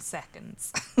count 4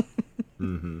 seconds.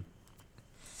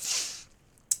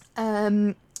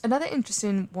 Another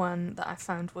interesting one that I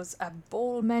found was a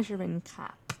ball measuring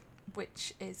cap,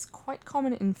 which is quite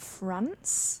common in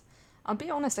France. I'll be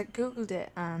honest, I googled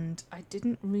it and I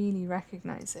didn't really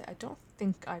recognise it. I don't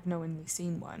think I've knowingly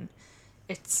seen one.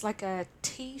 It's like a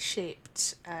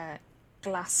T-shaped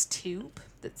glass tube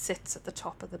that sits at the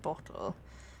top of the bottle.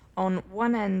 On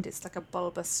one end, it's like a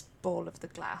bulbous ball of the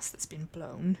glass that's been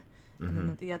blown. And then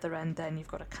at the other end, then you've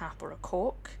got a cap or a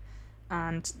cork.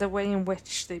 And the way in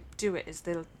which they do it is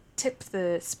they'll tip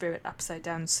the spirit upside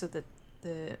down so that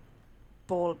the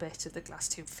ball bit of the glass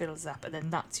tube fills up, and then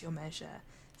that's your measure.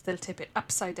 So they'll tip it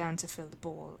upside down to fill the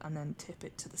ball, and then tip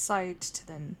it to the side to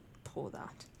then pour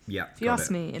that. Yeah. If you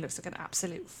ask me, it looks like an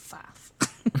absolute faff.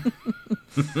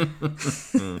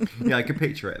 Yeah, I can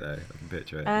picture it though. I can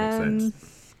picture it. Makes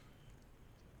sense.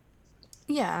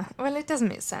 Yeah, well, it doesn't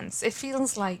make sense. It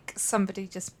feels like somebody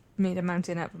just made a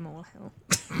mountain out of a molehill.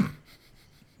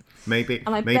 Maybe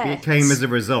it came as a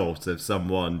result of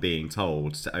someone being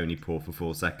told to only pour for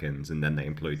 4 seconds, and then they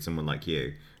employed someone like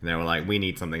you, and they were like, "We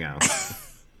need something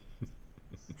else.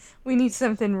 We need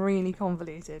something really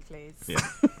convoluted, please." Yeah.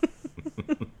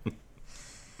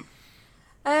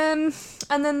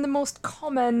 And then the most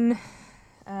common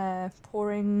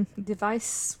pouring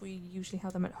device, we usually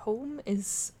have them at home,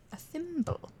 is a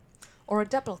thimble, or a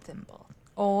double thimble,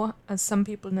 or as some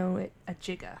people know it, a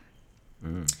jigger.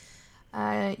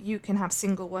 You can have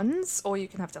single ones or you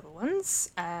can have double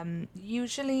ones.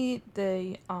 Usually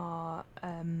they are,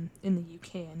 in the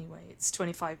UK anyway, it's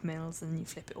 25 mils and you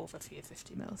flip it over for your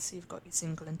 50 mils. So you've got your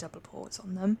single and double pours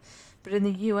on them. But in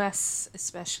the US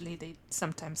especially, they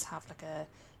sometimes have like a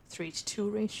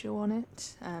 3-to-2 ratio on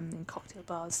it, in cocktail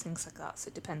bars, things like that. So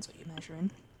it depends what you're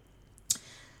measuring.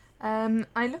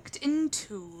 I looked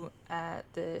into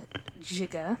the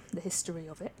jigger, the history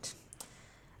of it.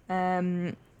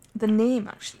 The name,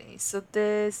 actually. So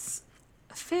there's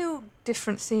a few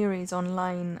different theories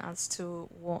online as to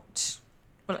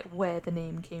where the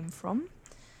name came from.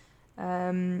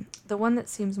 The one that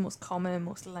seems most common and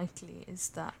most likely is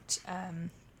that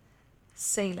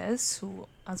sailors, who,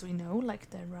 as we know, like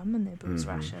their rum and their booze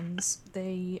rations,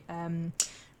 they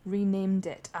renamed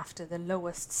it after the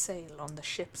lowest sail on the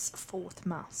ship's 4th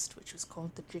mast, which was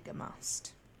called the jigger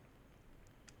mast.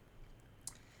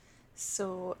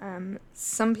 So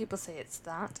some people say it's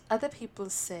that. Other people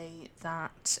say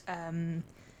that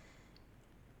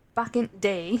back in the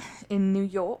day in New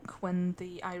York, when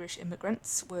the Irish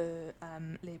immigrants were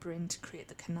labouring to create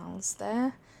the canals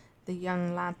there, the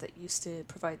young lad that used to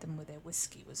provide them with their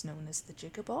whiskey was known as the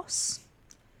jigger boss.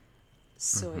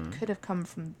 So it could have come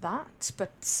from that,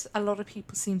 but a lot of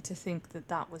people seem to think that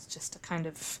that was just a kind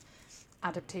of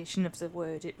adaptation of the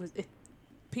word.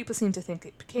 People seem to think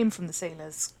it came from the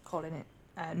sailors calling it,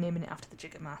 naming it after the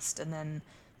jigger mast, and then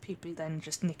people then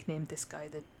just nicknamed this guy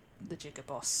the jigger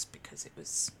boss because it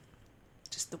was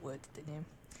just the word that they knew.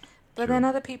 But then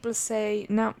other people say,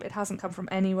 no, it hasn't come from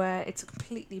anywhere. It's a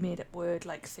completely made-up word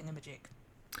like thingamajig.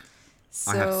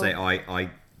 So, I have to say,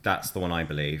 I that's the one I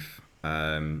believe.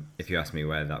 If you ask me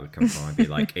where that would come from, I'd be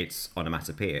like, it's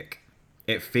onomatopoeic.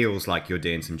 It feels like you're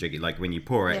doing some jiggy, like when you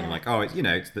pour it, and like, oh, it's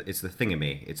the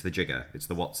thingamy, it's the jigger, it's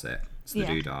the what's it, it's the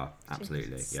doodah.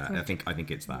 Absolutely, Jigs. yeah. I think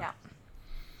it's that. Yeah.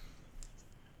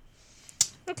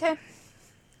 Okay.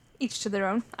 Each to their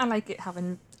own. I like it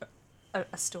having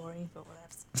a story, but whatever.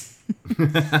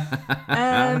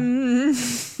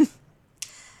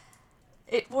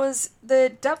 The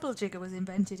double jigger was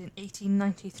invented in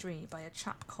 1893 by a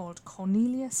chap called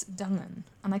Cornelius Dungan,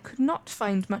 and I could not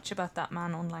find much about that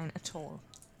man online at all.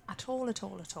 At all.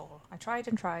 I tried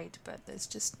and tried, but there's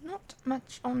just not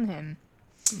much on him.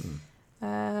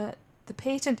 The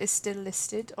patent is still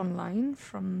listed online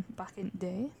from back in the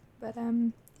day, but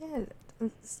yeah,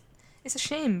 it's a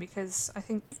shame because I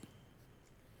think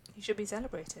he should be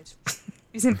celebrated.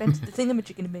 He's invented the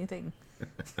thingamajig in a thing.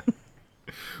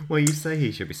 Well, you say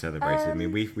he should be celebrated. I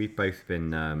mean, we've both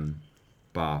been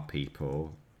bar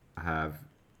people. Have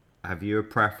you a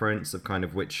preference of kind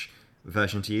of which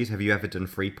version to use? Have you ever done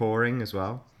free pouring as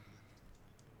well?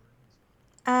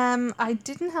 I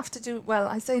didn't have to do. Well,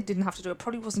 I say didn't have to do it.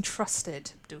 Probably wasn't trusted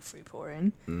to do free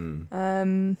pouring.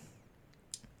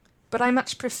 But I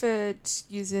much preferred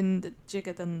using the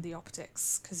jigger than the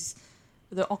optics, because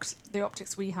the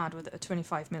optics we had were the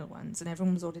 25mm ones, and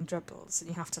everyone was ordering doubles, and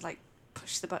you have to like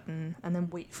push the button and then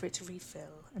wait for it to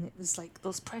refill, and it was like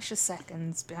those precious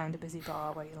seconds behind a busy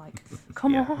bar where you're like,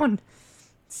 come Yeah. on.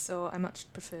 So I much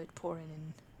preferred pouring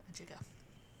in a jigger.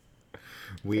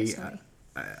 We personally.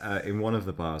 in one of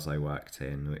the bars I worked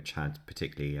in, which had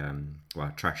particularly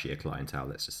trashier clientele,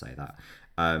 let's just say that,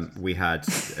 we had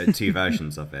two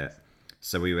versions of it.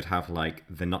 So we would have like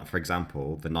for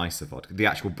example, the nicer vodka, the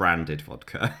actual branded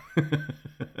vodka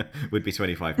would be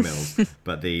 25 mils,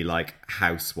 but the like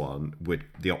house one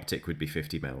the optic would be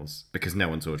 50 mils, because no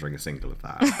one's ordering a single of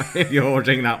that. If you're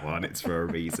ordering that one, it's for a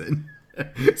reason.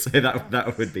 So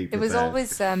that would be prepared.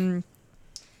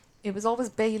 It was always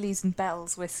Bailey's and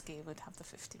Bell's whiskey would have the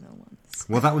 50mm ones.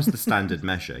 Well, that was the standard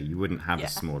measure. You wouldn't have Yeah. a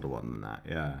smaller one than that.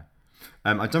 Yeah.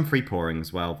 I've done free pouring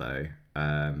as well, though.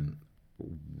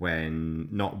 When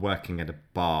not working at a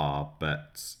bar,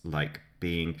 but like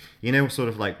being, sort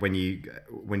of like when you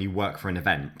work for an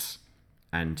event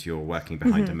and you're working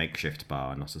behind a makeshift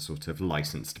bar, not a sort of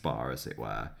licensed bar, as it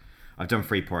were. I've done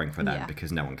free pouring for them Yeah.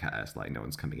 because no one cares. Like, no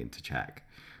one's coming in to check.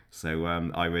 So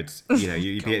I would,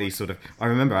 you'd be at these sort of. I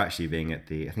remember actually being at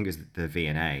I think it was the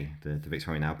V&A, the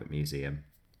Victorian Albert Museum,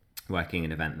 working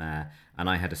an event there, and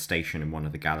I had a station in one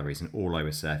of the galleries, and all I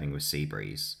was serving was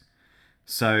Seabreeze.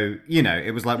 So,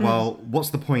 it was like, well, what's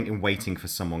the point in waiting for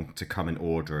someone to come and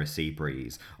order a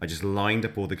Seabreeze? I just lined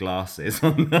up all the glasses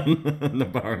on the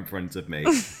bar in front of me,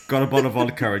 got a bottle of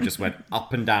vodka, and just went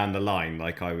up and down the line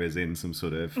like I was in some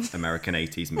sort of American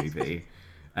 80s movie.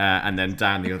 And then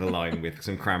down the other line with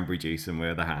some cranberry juice in my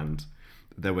other hand.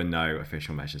 There were no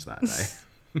official measures that day.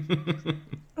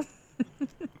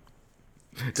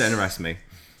 Don't arrest me.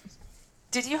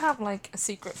 Did you have like a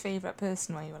secret favourite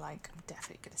person where you were like, I'm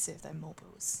definitely going to serve them more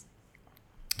booze?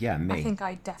 Yeah, me. I think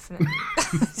I definitely...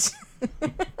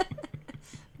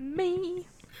 Me.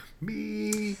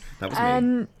 That was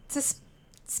me.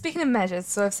 Speaking of measures,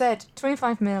 so I've said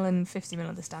 25mm and 50mm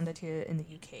are the standard here in the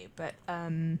UK, but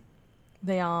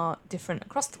they are different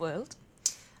across the world.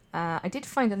 I did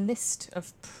find a list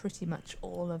of pretty much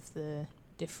all of the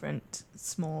different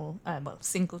small,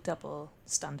 single, double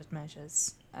standard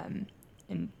measures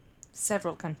in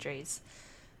several countries.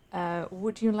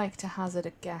 Would you like to hazard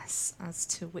a guess as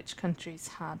to which countries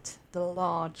had the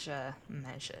larger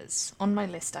measures? On my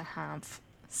list I have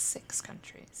 6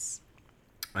 countries.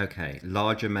 Okay,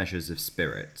 larger measures of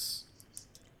spirits.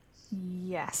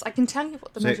 Yes, I can tell you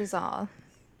what the measures are.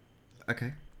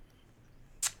 Okay.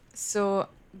 So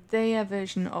their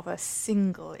version of a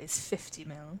single is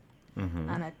 50mm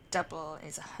and a double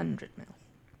is 100mm.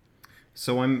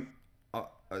 So I'm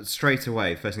straight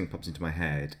away, first thing that pops into my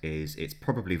head is it's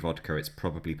probably vodka, it's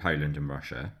probably Poland and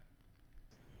Russia.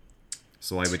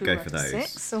 So I would 2 go out for of those.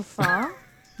 6 so far.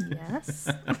 Yes.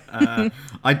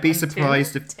 I'd be And 2,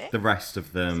 surprised if tick. the rest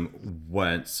of them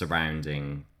weren't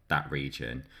surrounding that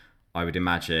region. I would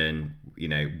imagine,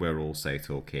 we're also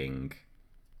talking,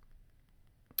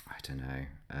 I don't know,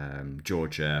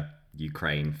 Georgia,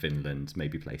 Ukraine, Finland,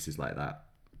 maybe places like that.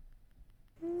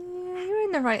 Yeah, you're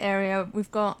in the right area.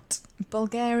 We've got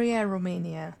Bulgaria,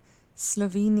 Romania,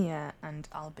 Slovenia, and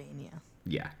Albania.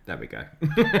 Yeah, there we go.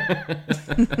 I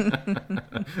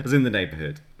was in the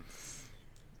neighbourhood.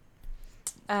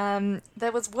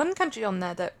 There was one country on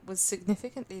there that was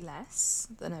significantly less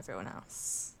than everyone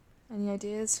else. Any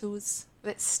ideas who was a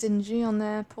bit stingy on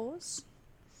their pours?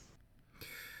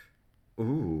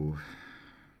 Ooh.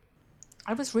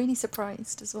 I was really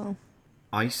surprised as well.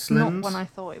 Iceland? Not one I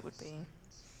thought it would be.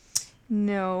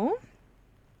 No.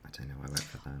 I don't know, I went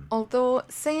for them. Although,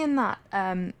 saying that,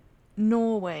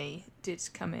 Norway did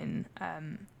come in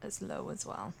as low as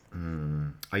well.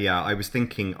 Oh, yeah, I was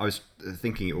thinking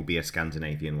it will be a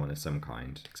Scandinavian one of some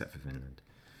kind, except for Finland.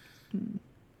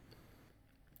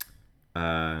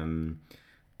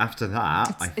 After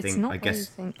that, It's not I what guess. you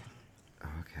think. Oh,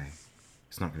 okay,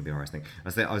 it's not going to be where I was thinking.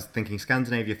 I was thinking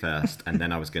Scandinavia first, and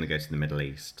then I was going to go to the Middle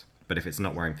East. But if it's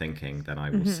not where I'm thinking, then I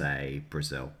will say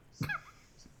Brazil.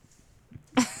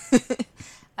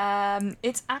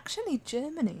 It's actually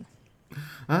Germany.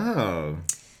 Oh.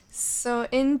 So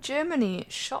in Germany,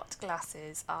 shot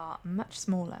glasses are much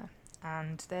smaller,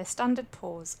 and their standard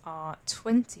pours are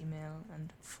 20mm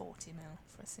and 40mm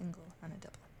for a single and a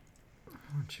double.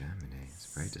 Oh, Germany. It's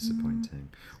very disappointing.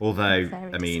 Although,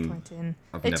 Very I mean, disappointing.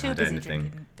 I've They're never too had busy anything.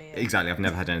 drinking beer. Exactly, I've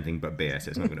never had anything but beer, so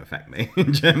it's not going to affect me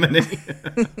in Germany.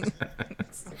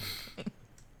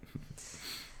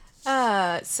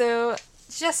 So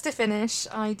just to finish,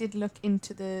 I did look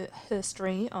into the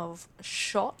history of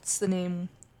shots, the name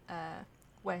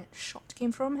where shot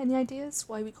came from? Any ideas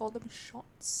why we call them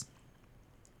shots?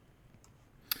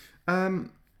 I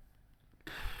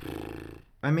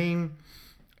mean,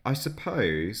 I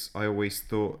suppose I always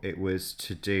thought it was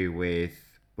to do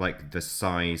with like the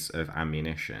size of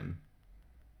ammunition.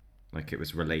 Like it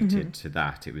was related to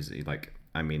that. It was like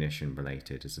ammunition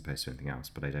related as opposed to anything else,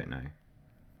 but I don't know.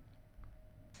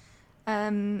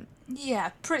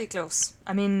 Yeah, pretty close.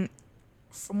 I mean,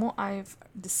 from what I've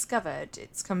discovered,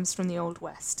 it comes from the Old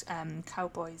West.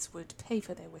 Cowboys would pay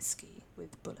for their whiskey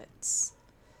with bullets,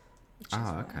 which is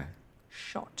Okay. where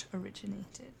shot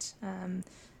originated.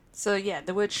 So yeah,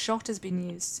 the word shot has been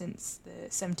used since the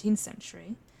 17th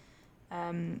century,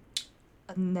 and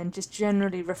then just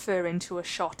generally referring to a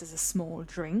shot as a small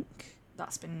drink.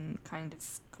 That's been kind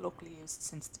of colloquially used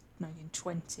since the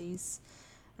 1920s.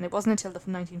 And it wasn't until the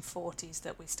 1940s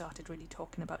that we started really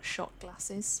talking about shot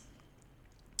glasses.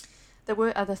 There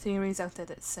were other theories out there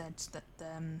that said that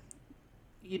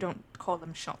you don't call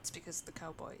them shots because the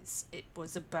cowboys. It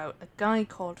was about a guy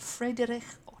called Frederick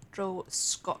Otto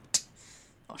Scott,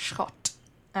 or Schott.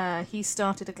 He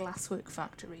started a glasswork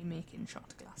factory making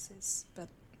shot glasses. But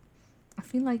I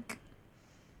feel like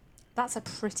that's a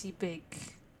pretty big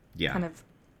kind of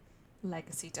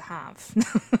legacy to have.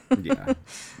 Yeah.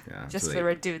 Just absolutely. for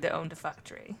a dude that owned a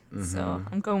factory. So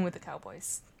I'm going with the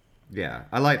cowboys. Yeah,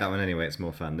 I like that one anyway. It's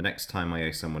more fun. The next time I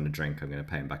owe someone a drink, I'm going to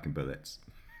pay him back in bullets.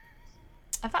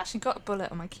 I've actually got a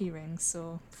bullet on my keyring,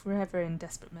 so if we're ever in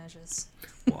desperate measures.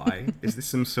 Why? Is this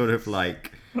some sort of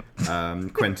like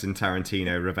Quentin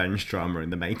Tarantino revenge drama in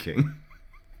the making?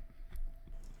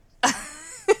 I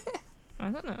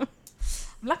don't know.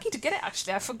 I'm lucky to get it,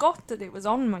 actually. I forgot that it was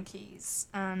on my keys,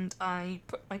 and I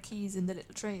put my keys in the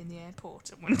little tray in the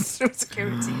airport and went through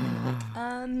security, and they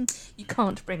were like, you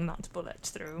can't bring that bullet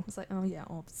through. I was like, oh yeah,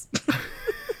 obs.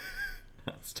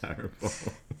 That's terrible.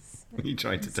 You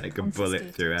tried to take a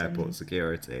bullet through airport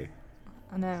security.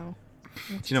 I know.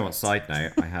 Do you know what? Side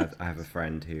note: I have a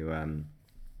friend who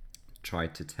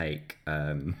tried to take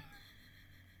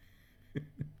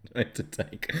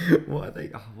what are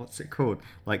they? Oh, what's it called?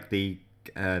 Like the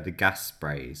gas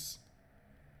sprays,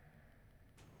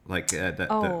 like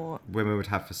that women would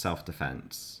have for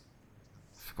self-defense.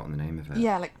 I've forgotten the name of it.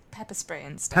 Yeah, like pepper spray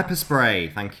and stuff. Pepper spray.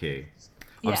 Thank you.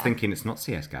 I was Yeah. thinking it's not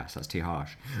CS gas. That's too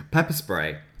harsh. Pepper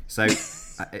spray. So,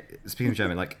 speaking of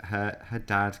German, like her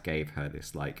dad gave her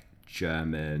this like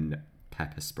German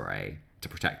pepper spray to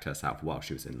protect herself while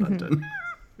she was in London,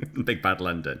 big bad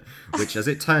London, which, as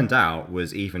it turned out,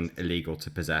 was even illegal to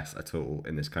possess at all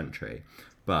in this country.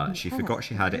 But she forgot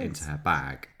she had it into her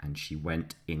bag, and she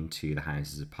went into the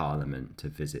Houses of Parliament to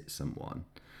visit someone.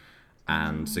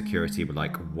 And security were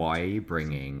like, why are you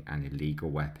bringing an illegal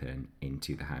weapon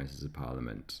into the Houses of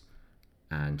Parliament?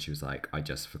 And she was like, I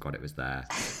just forgot it was there.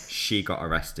 She got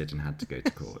arrested and had to go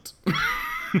to court.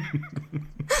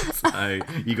 So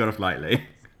you got off lightly.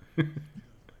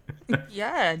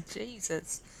 Yeah,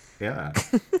 Jesus. Yeah.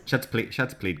 She had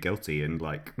to plead guilty and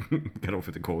like get off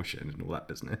with a caution and all that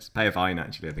business. Pay a fine,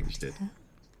 actually, I think she did.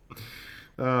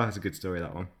 Oh, that's a good story,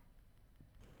 that one.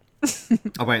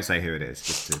 I won't say who it is,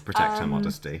 just to protect her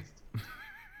modesty.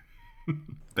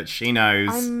 But she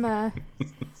knows.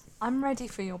 I'm ready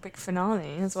for your big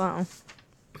finale as well.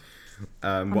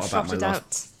 What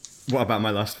about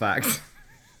my last fact?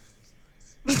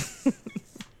 Let's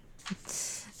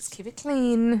keep it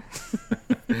clean.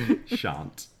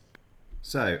 Shan't.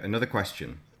 So, another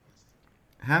question.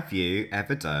 Have you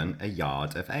ever done a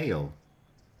yard of ale?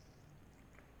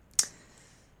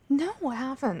 No, I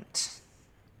haven't.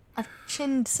 I've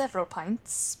chinned several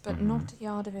pints, but not a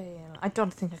yard of ale. I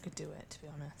don't think I could do it, to be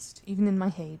honest. Even in my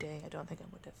heyday, I don't think I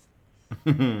would have.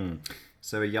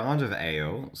 So a yard of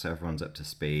ale, so everyone's up to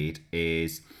speed,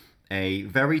 is a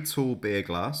very tall beer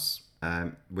glass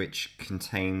which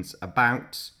contains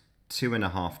about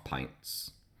 2.5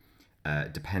 pints,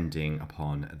 depending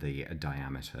upon the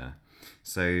diameter.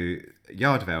 So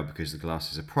yard of ale, because the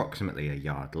glass is approximately a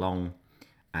yard long,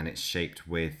 and it's shaped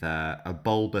with a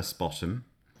bulbous bottom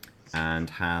and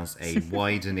has a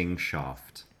widening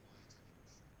shaft,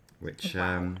 which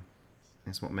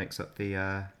is what makes up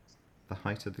the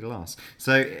height of the glass.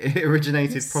 So it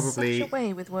originated probably... Such a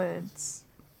way with words.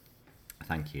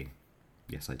 Thank you.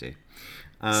 Yes, I do.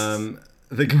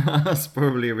 The glass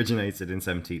probably originated in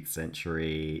 17th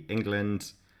century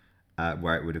England,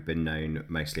 where it would have been known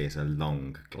mostly as a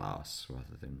long glass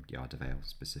rather than yard of ale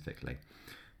specifically.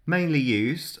 Mainly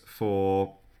used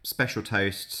for special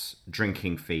toasts,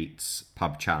 drinking feats,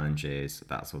 pub challenges,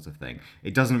 that sort of thing.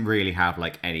 It doesn't really have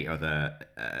like any other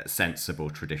sensible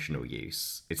traditional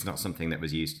use. It's not something that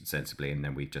was used sensibly and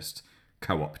then we just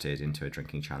co-opted into a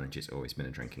drinking challenge, it's always been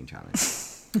a drinking challenge.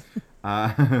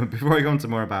 Before I go on to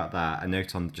more about that, a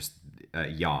note on just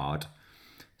yard.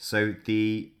 So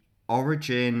the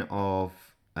origin of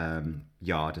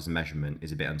yard as a measurement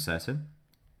is a bit uncertain.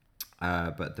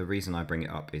 But the reason I bring it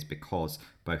up is because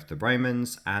both the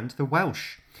Romans and the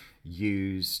Welsh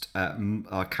used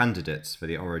are candidates for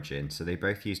the origin. So they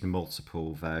both used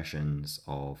multiple versions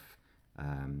of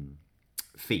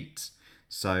feet.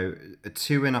 So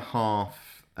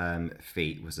 2.5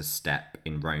 feet was a step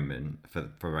in Roman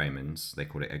for Romans. They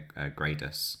called it a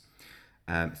gradus.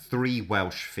 3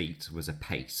 Welsh feet was a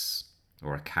pace,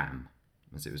 or a cam,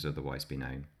 as it was otherwise be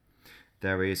known.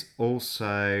 There is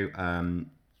also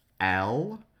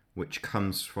L, which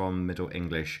comes from Middle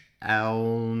English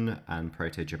eln and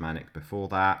Proto-Germanic before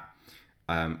that,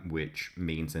 which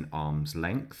means an arm's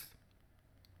length.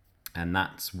 And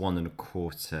that's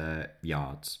 1.25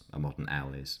 yards, a modern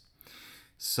L is.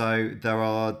 So there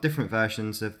are different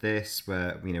versions of this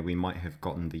where, we might have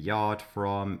gotten the yard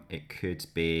from. It could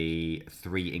be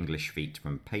 3 English feet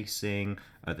from pacing.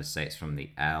 Others say it's from the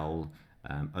L.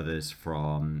 Others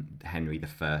from Henry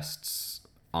I's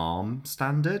arm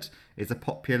standard is a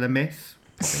popular myth.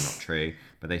 Probably not true,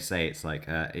 but they say it's like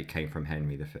it came from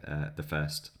Henry the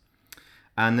First.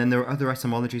 And then there are other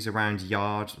etymologies around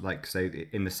yard, like so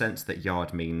in the sense that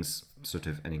yard means sort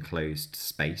of an enclosed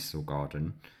space or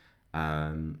garden.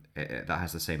 That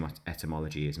has the same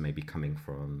etymology as maybe coming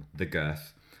from the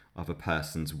girth of a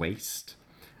person's waist.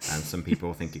 And some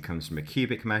people think it comes from a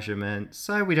cubic measurement,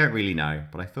 so we don't really know,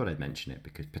 but I thought I'd mention it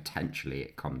because potentially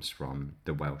it comes from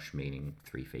the Welsh meaning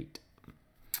 3 feet.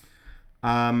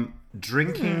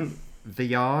 Drinking the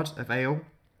yard of ale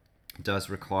does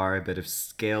require a bit of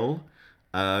skill,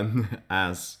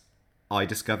 as I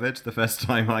discovered the first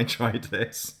time I tried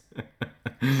this.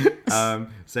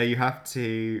 So you have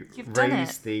to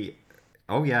raise the...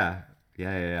 Oh, yeah.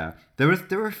 Yeah. There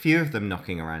were a few of them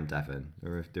knocking around Devon.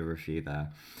 There were a few there.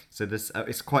 So this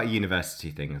it's quite a university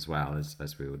thing as well,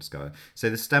 as we will discover. So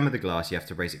the stem of the glass, you have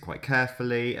to raise it quite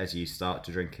carefully as you start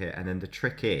to drink it. And then the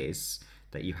trick is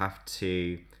that you have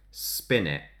to spin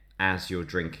it as you're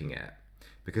drinking it.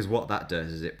 Because what that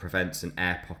does is it prevents an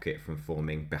air pocket from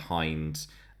forming behind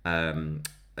the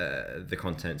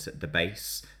contents at the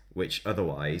base, which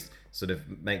otherwise sort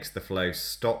of makes the flow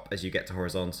stop as you get to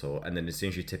horizontal, and then as soon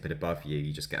as you tip it above you,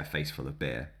 you just get a face full of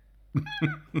beer.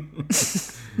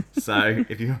 So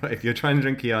if you're trying to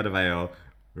drink a yard of ale,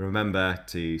 remember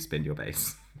to spin your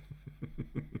base.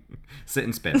 Sit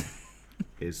and spin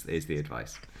is the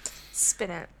advice.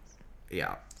 Spin it.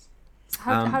 Yeah. So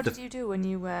how did you do when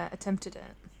you attempted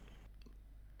it?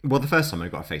 Well, the first time I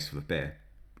got a face full of beer.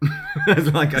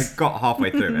 Like I got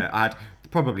halfway through it. I had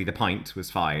probably the pint was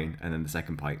fine, and then the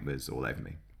second pint was all over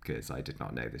me because I did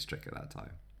not know this trick at that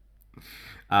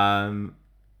time.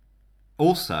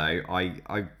 Also,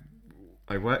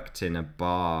 I worked in a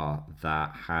bar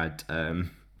that had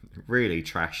really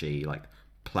trashy like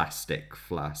plastic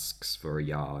flasks for a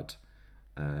yard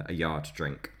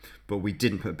drink, but we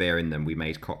didn't put beer in them. We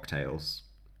made cocktails.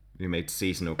 We made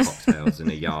seasonal cocktails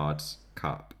in a yard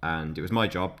cup, and it was my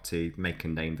job to make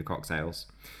and name the cocktails.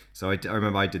 So I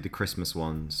remember I did the Christmas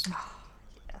ones. Oh,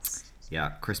 yes. Yeah,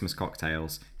 Christmas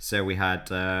cocktails. So we had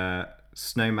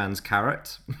Snowman's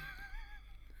Carrot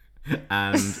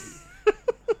and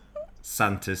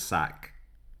Santa's Sack.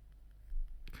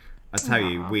 I tell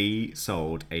you, we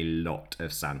sold a lot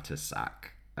of Santa's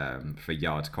Sack for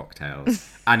yard cocktails,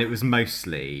 and it was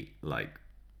mostly like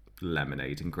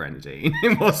lemonade and grenadine.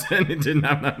 It didn't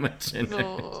have that much in it.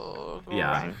 Oh,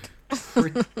 yeah.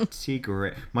 Pretty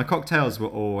great. My cocktails were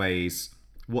always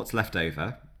what's left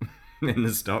over in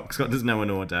the stock. So what does no one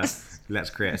order? Let's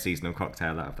create a seasonal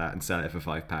cocktail out of that and sell it for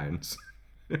 £5.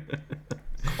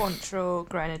 Cointreau,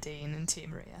 grenadine, and Tia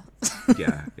Maria.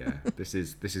 Yeah. This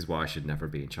is why I should never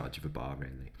be in charge of a bar,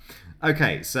 really.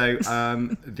 Okay, so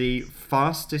the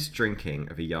fastest drinking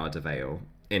of a yard of ale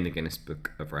in the Guinness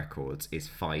Book of Records is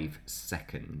 5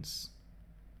 seconds.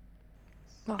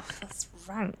 Oh, that's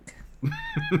rank.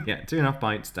 Yeah, 2.5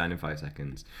 pints down in 5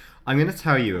 seconds. I'm going to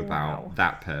tell you about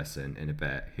that person in a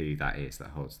bit, who that is that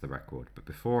holds the record. But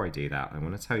before I do that, I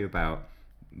want to tell you about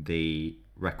the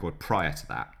record prior to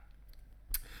that.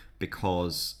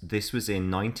 Because this was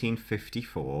in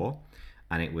 1954,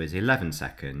 and it was 11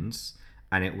 seconds,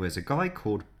 and it was a guy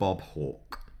called Bob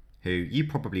Hawke, who you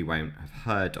probably won't have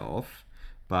heard of,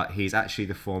 but he's actually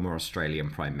the former Australian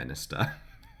Prime Minister.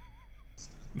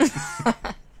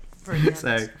 Brilliant.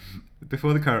 So,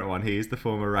 before the current one, he is the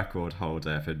former record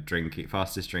holder for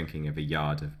fastest drinking of a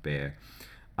yard of beer.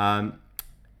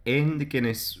 In the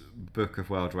Guinness Book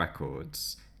of World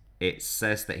Records, it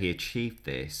says that he achieved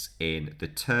this in the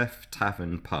Turf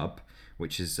Tavern pub,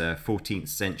 which is a 14th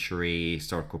century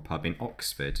historical pub in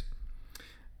Oxford,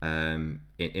 in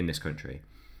this country.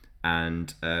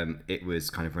 And it was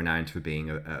kind of renowned for being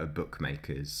a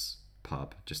bookmaker's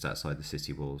pub just outside the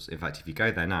city walls. In fact, if you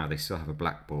go there now, they still have a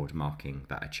blackboard marking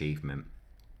that achievement.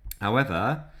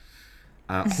 However,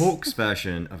 Hawke's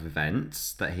version of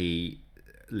events that he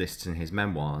lists in his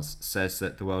memoirs says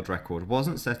that the world record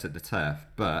wasn't set at the Turf,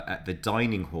 but at the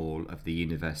dining hall of the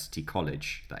university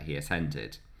college that he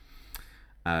attended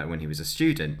when he was a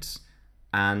student.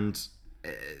 And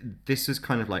this was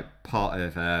kind of like part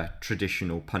of a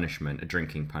traditional punishment, a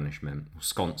drinking punishment, or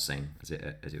sconcing, as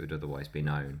it would otherwise be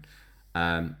known.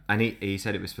 And he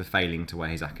said it was for failing to wear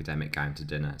his academic gown to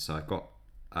dinner. So I've got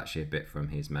actually a bit from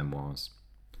his memoirs.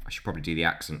 I should probably do the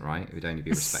accent right. It would only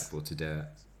be respectful to do it.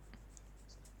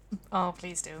 Oh,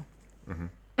 please do.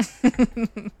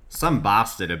 Mm-hmm. Some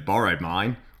bastard had borrowed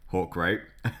mine, Hawke wrote,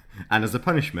 and as a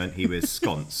punishment he was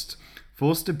sconced,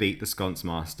 forced to beat the sconce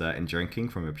master in drinking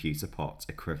from a pewter pot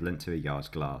equivalent to a yard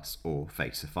glass, or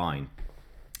face a fine.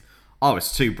 I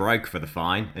was too broke for the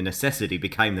fine, and necessity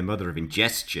became the mother of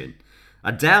ingestion.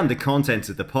 I downed the contents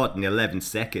of the pot in 11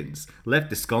 seconds, left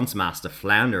the sconce master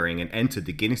floundering, and entered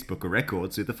the Guinness Book of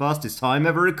Records with the fastest time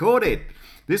ever recorded.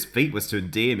 This feat was to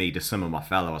endear me to some of my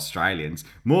fellow Australians,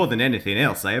 more than anything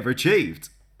else I ever achieved.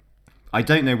 I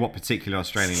don't know what particular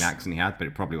Australian accent he had, but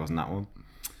it probably wasn't that one.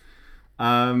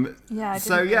 Yeah, I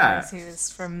didn't realise he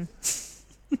was from...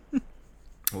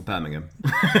 Well, Birmingham.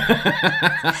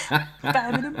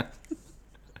 Birmingham.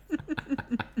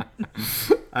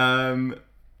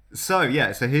 So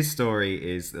his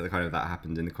story is that kind of that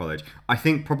happened in the college. I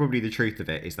think probably the truth of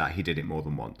it is that he did it more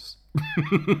than once.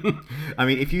 I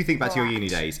mean, if you think back to your uni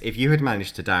days, if you had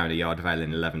managed to down a yard of ale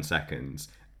in 11 seconds,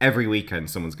 every weekend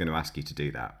someone's going to ask you to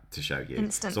do that to show you.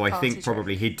 Instant so I think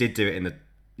probably trick. he did do it in the...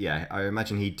 Yeah, I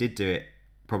imagine he did do it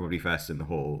probably first in the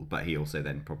hall, but he also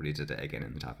then probably did it again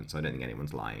in the tavern, so I don't think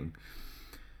anyone's lying.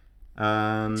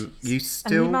 You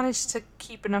still... And he managed to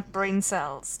keep enough brain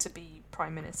cells to be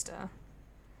Prime Minister.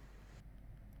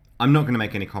 I'm not going to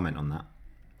make any comment on that.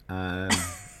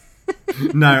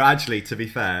 No, actually, to be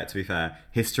fair,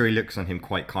 history looks on him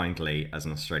quite kindly as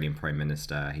an Australian Prime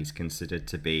Minister. He's considered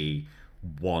to be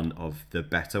one of the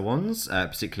better ones,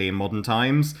 particularly in modern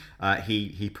times.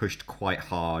 He pushed quite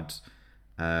hard.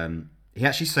 He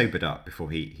actually sobered up before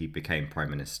he became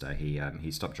Prime Minister.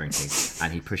 He stopped drinking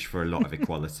and he pushed for a lot of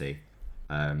equality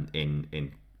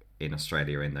in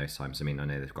Australia in those times. I mean, I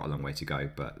know they've got a long way to go,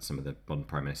 but some of the modern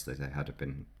Prime Ministers they had have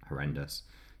been horrendous.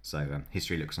 So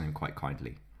history looks on him quite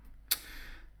kindly.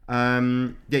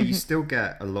 You still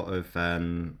get a lot of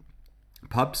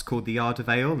pubs called the Yard of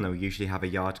Ale, and they'll usually have a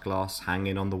yard glass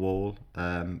hanging on the wall,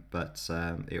 but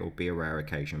it will be a rare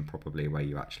occasion probably where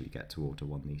you actually get to order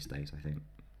one these days, I think.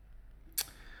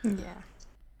 Yeah.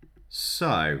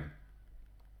 So,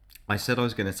 I said I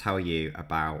was going to tell you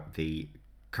about the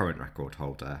current record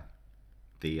holder,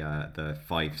 the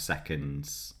 5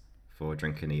 seconds for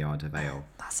drinking a yard of ale.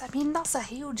 That's a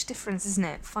huge difference, isn't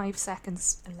it? 5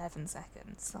 seconds, 11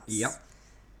 seconds. That's Yep.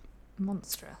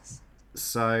 monstrous.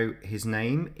 So his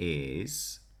name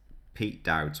is Peter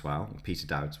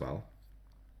Dowdeswell.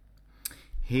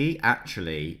 He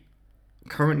actually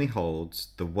currently holds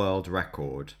the world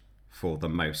record for the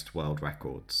most world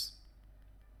records.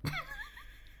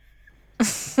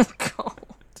 God.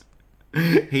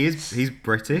 He's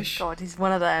British. God, he's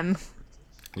one of them.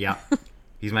 Yeah.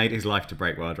 He's made his life to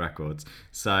break world records.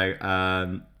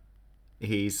 So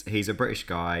he's a British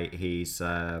guy. He's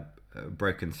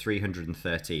broken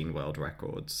 313 world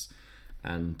records,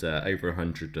 and over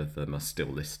 100 of them are still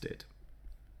listed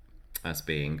as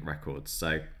being records.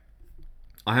 So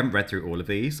I haven't read through all of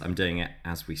these. I'm doing it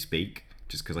as we speak,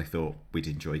 just because I thought we'd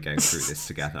enjoy going through this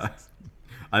together.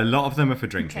 A lot of them are for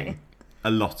drinking. Okay.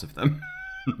 A lot of them.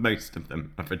 Most of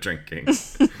them are for drinking.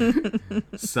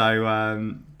 So Are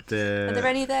there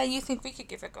any there you think we could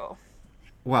give a go?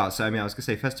 Well, so I mean, I was going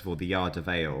to say, first of all, the Yard of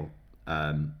Ale.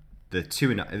 There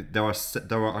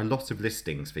are a lot of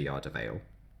listings for Yard of Ale.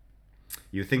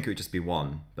 You would think it would just be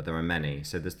one, but there are many.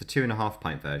 So there's the 2.5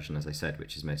 pint version, as I said,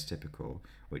 which is most typical,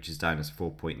 which is down as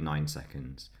 4.9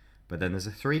 seconds. But then there's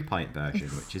a 3 pint version,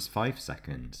 which is 5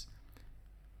 seconds.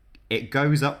 It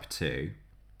goes up to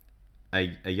a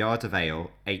yard of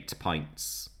ale, 8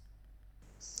 pints.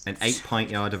 An 8 pint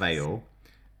yard of ale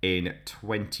in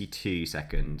 22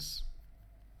 seconds.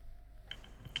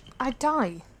 I'd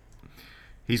die.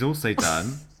 He's also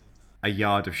done a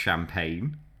yard of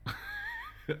champagne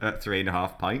at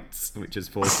 3.5 pints, which is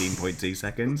 14.2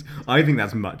 seconds. I think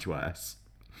that's much worse.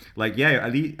 Like, yeah,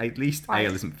 at least Right.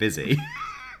 ale isn't fizzy.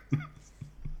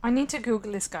 I need to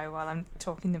Google this guy while I'm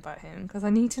talking about him because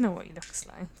I need to know what he looks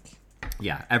like.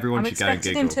 Yeah, everyone I'm should go and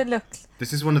expecting Google. him to look.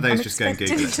 This is one of those I'm just go and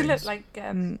expecting Google him it to look things.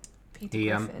 like Peter He,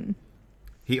 Griffin.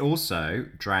 He also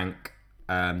drank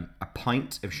a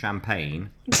pint of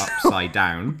champagne upside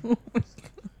down.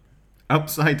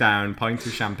 Upside down, pint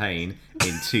of champagne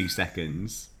in 2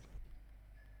 seconds.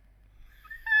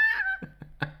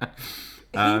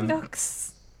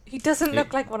 He doesn't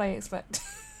look like what I expect.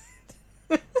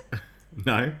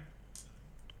 No?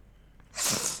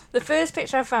 The first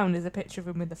picture I found is a picture of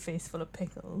him with a face full of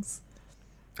pickles.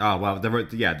 Oh, well,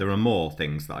 there are more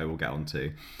things that I will get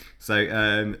onto.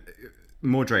 So,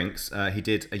 more drinks. He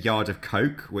did a yard of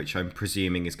Coke, which I'm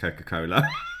presuming is Coca-Cola,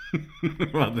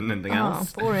 rather than anything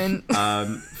else. Oh, boring.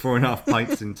 4.5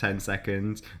 pints in 10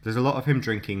 seconds. There's a lot of him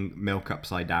drinking milk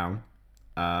upside down.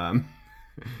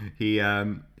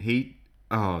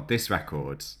 This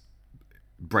record.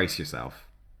 Brace yourself.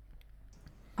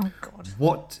 Oh,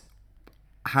 God.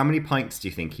 How many pints do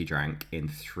you think he drank in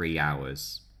 3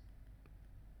 hours?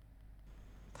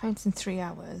 Pints in 3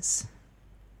 hours.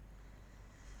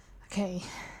 Okay.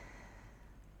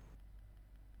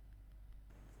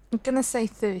 I'm going to say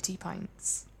 30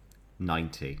 pints.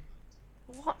 90.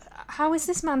 What? How is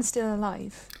this man still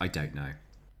alive? I don't know.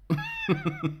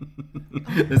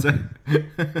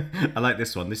 I like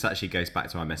this one. This actually goes back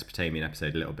to our Mesopotamian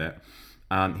episode a little bit.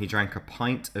 He drank a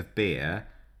pint of beer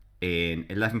in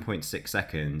 11.6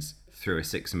 seconds through a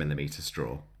 6mm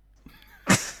straw.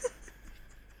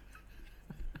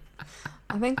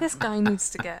 I think this guy needs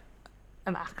to get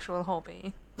an actual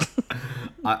hobby.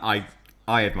 I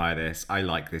admire this. I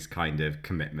like this kind of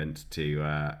commitment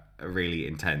to really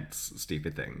intense,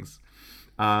 stupid things.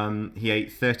 He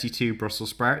ate 32 Brussels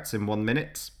sprouts in 1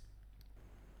 minute.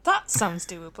 That sounds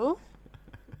doable.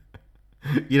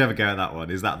 You never go at that one.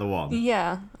 Is that the one?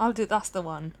 Yeah, I'll do. That's the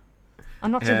one.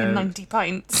 I'm not drinking 90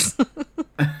 pints.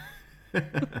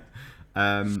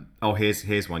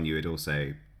 Here's one you would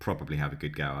also probably have a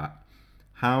good go at.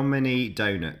 How many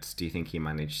donuts do you think he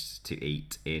managed to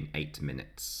eat in 8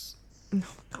 minutes?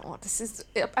 Oh, God, this is...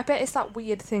 I bet it's that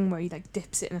weird thing where he, like,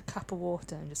 dips it in a cup of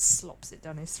water and just slops it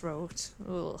down his throat.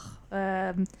 Ugh.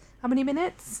 How many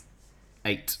minutes?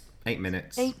 8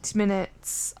 minutes. 8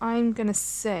 minutes. I'm going to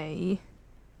say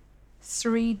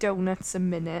 3 donuts a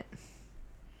minute.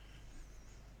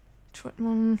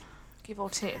 Give or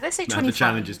take. Let's say 25. The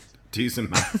challenge is do some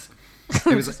maths.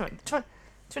 It was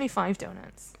 25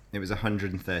 donuts. It was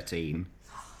 113.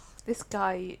 This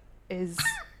guy is...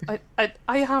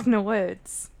 I have no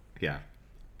words. Yeah.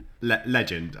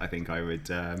 Legend, I think I would...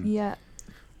 Yeah.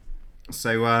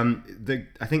 So,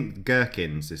 I think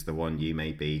Gherkins is the one you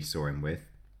maybe saw him with.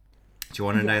 Do you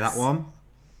want to know that one?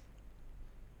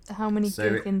 How many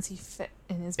gherkins he fit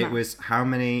in his mouth?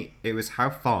 It was how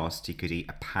fast he could eat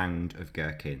a pound of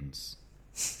gherkins.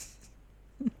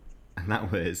 And that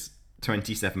was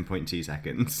 27.2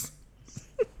 seconds.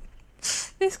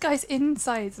 This guy's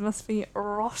insides must be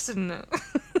rotten.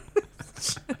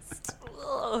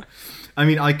 I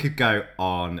mean, I could go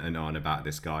on and on about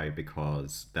this guy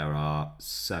because there are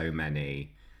so many.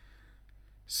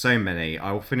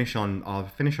 I'll finish on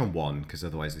one because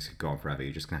otherwise this could go on forever.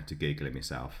 You're just gonna have to Google him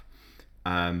yourself.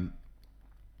 But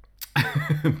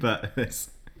this.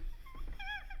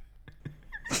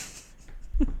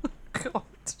 God.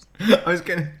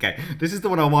 This is the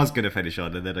one I was gonna finish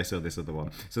on, and then I saw this other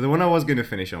one. So the one I was gonna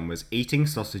finish on was eating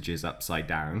sausages upside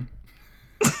down,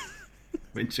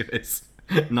 which was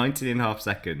 19.5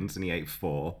 seconds, and he ate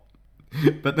 4.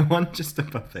 But the one just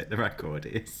above it, the record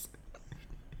is.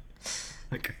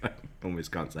 I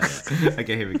almost can't say it.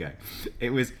 Okay, here we go.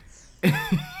 It was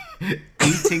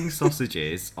eating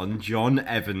sausages on John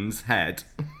Evans' head.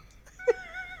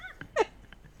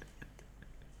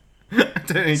 I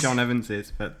don't know who John Evans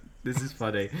is, but this is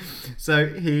funny. So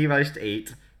he managed to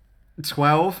eat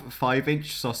 12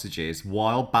 5-inch sausages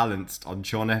while balanced on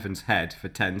John Evans' head for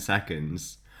 10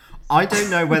 seconds. I don't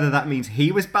know whether that means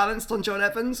he was balanced on John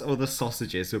Evans or the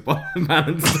sausages were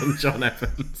balanced on John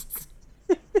Evans.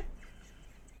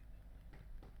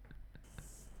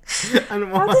 And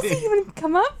How does he even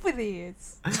come up with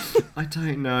these? I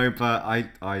don't know, but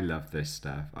I love this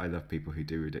stuff. I love people who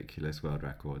do ridiculous world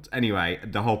records. Anyway,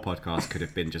 the whole podcast could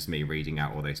have been just me reading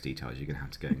out all those details. You're going to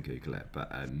have to go and Google it.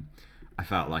 But I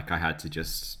felt like I had to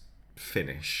just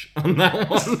finish on that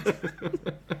one.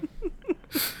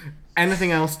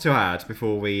 Anything else to add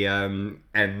before we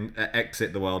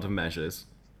exit the world of measures?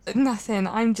 Nothing.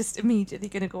 I'm just immediately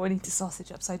going to go and eat a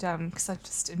sausage upside down because I'm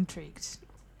just intrigued.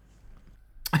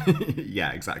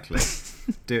 Yeah, exactly.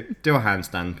 Do a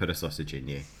handstand, put a sausage in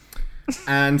you.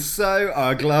 And so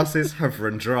our glasses have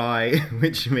run dry,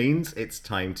 which means it's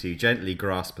time to gently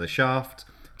grasp the shaft,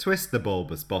 twist the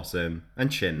bulbous bottom,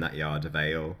 and chin that yard of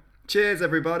ale. Cheers,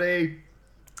 everybody!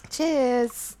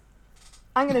 Cheers!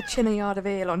 I'm going to chin a yard of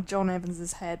ale on John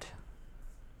Evans's head.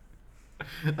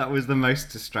 That was the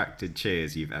most distracted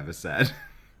cheers you've ever said.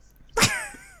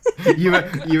 You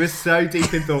were so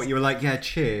deep in thought, you were like, yeah,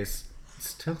 cheers.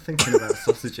 Still thinking about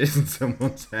sausages in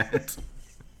someone's head.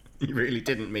 You really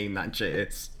didn't mean that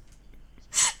cheers.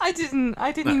 I didn't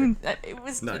even, it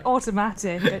was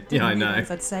automatic. I didn't Yeah, I know.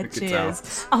 realise I'd said I could cheers.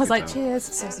 tell. I was I like, could cheers,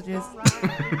 sausages.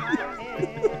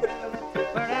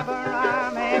 Wherever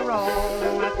I may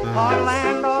roam, or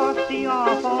land or sea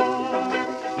or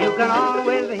home, you can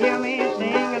always hear me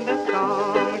singing this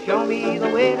song. Show me the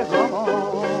way to go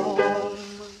home.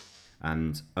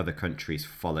 And other countries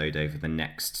followed over the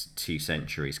next 2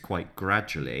 centuries quite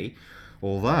gradually,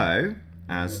 although,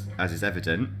 as is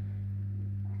evident...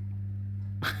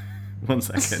 One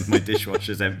second, my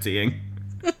dishwasher's emptying.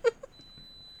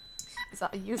 Is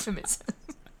that a euphemism?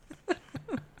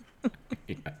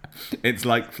 Yeah. It's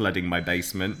like flooding my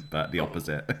basement, but the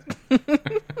opposite.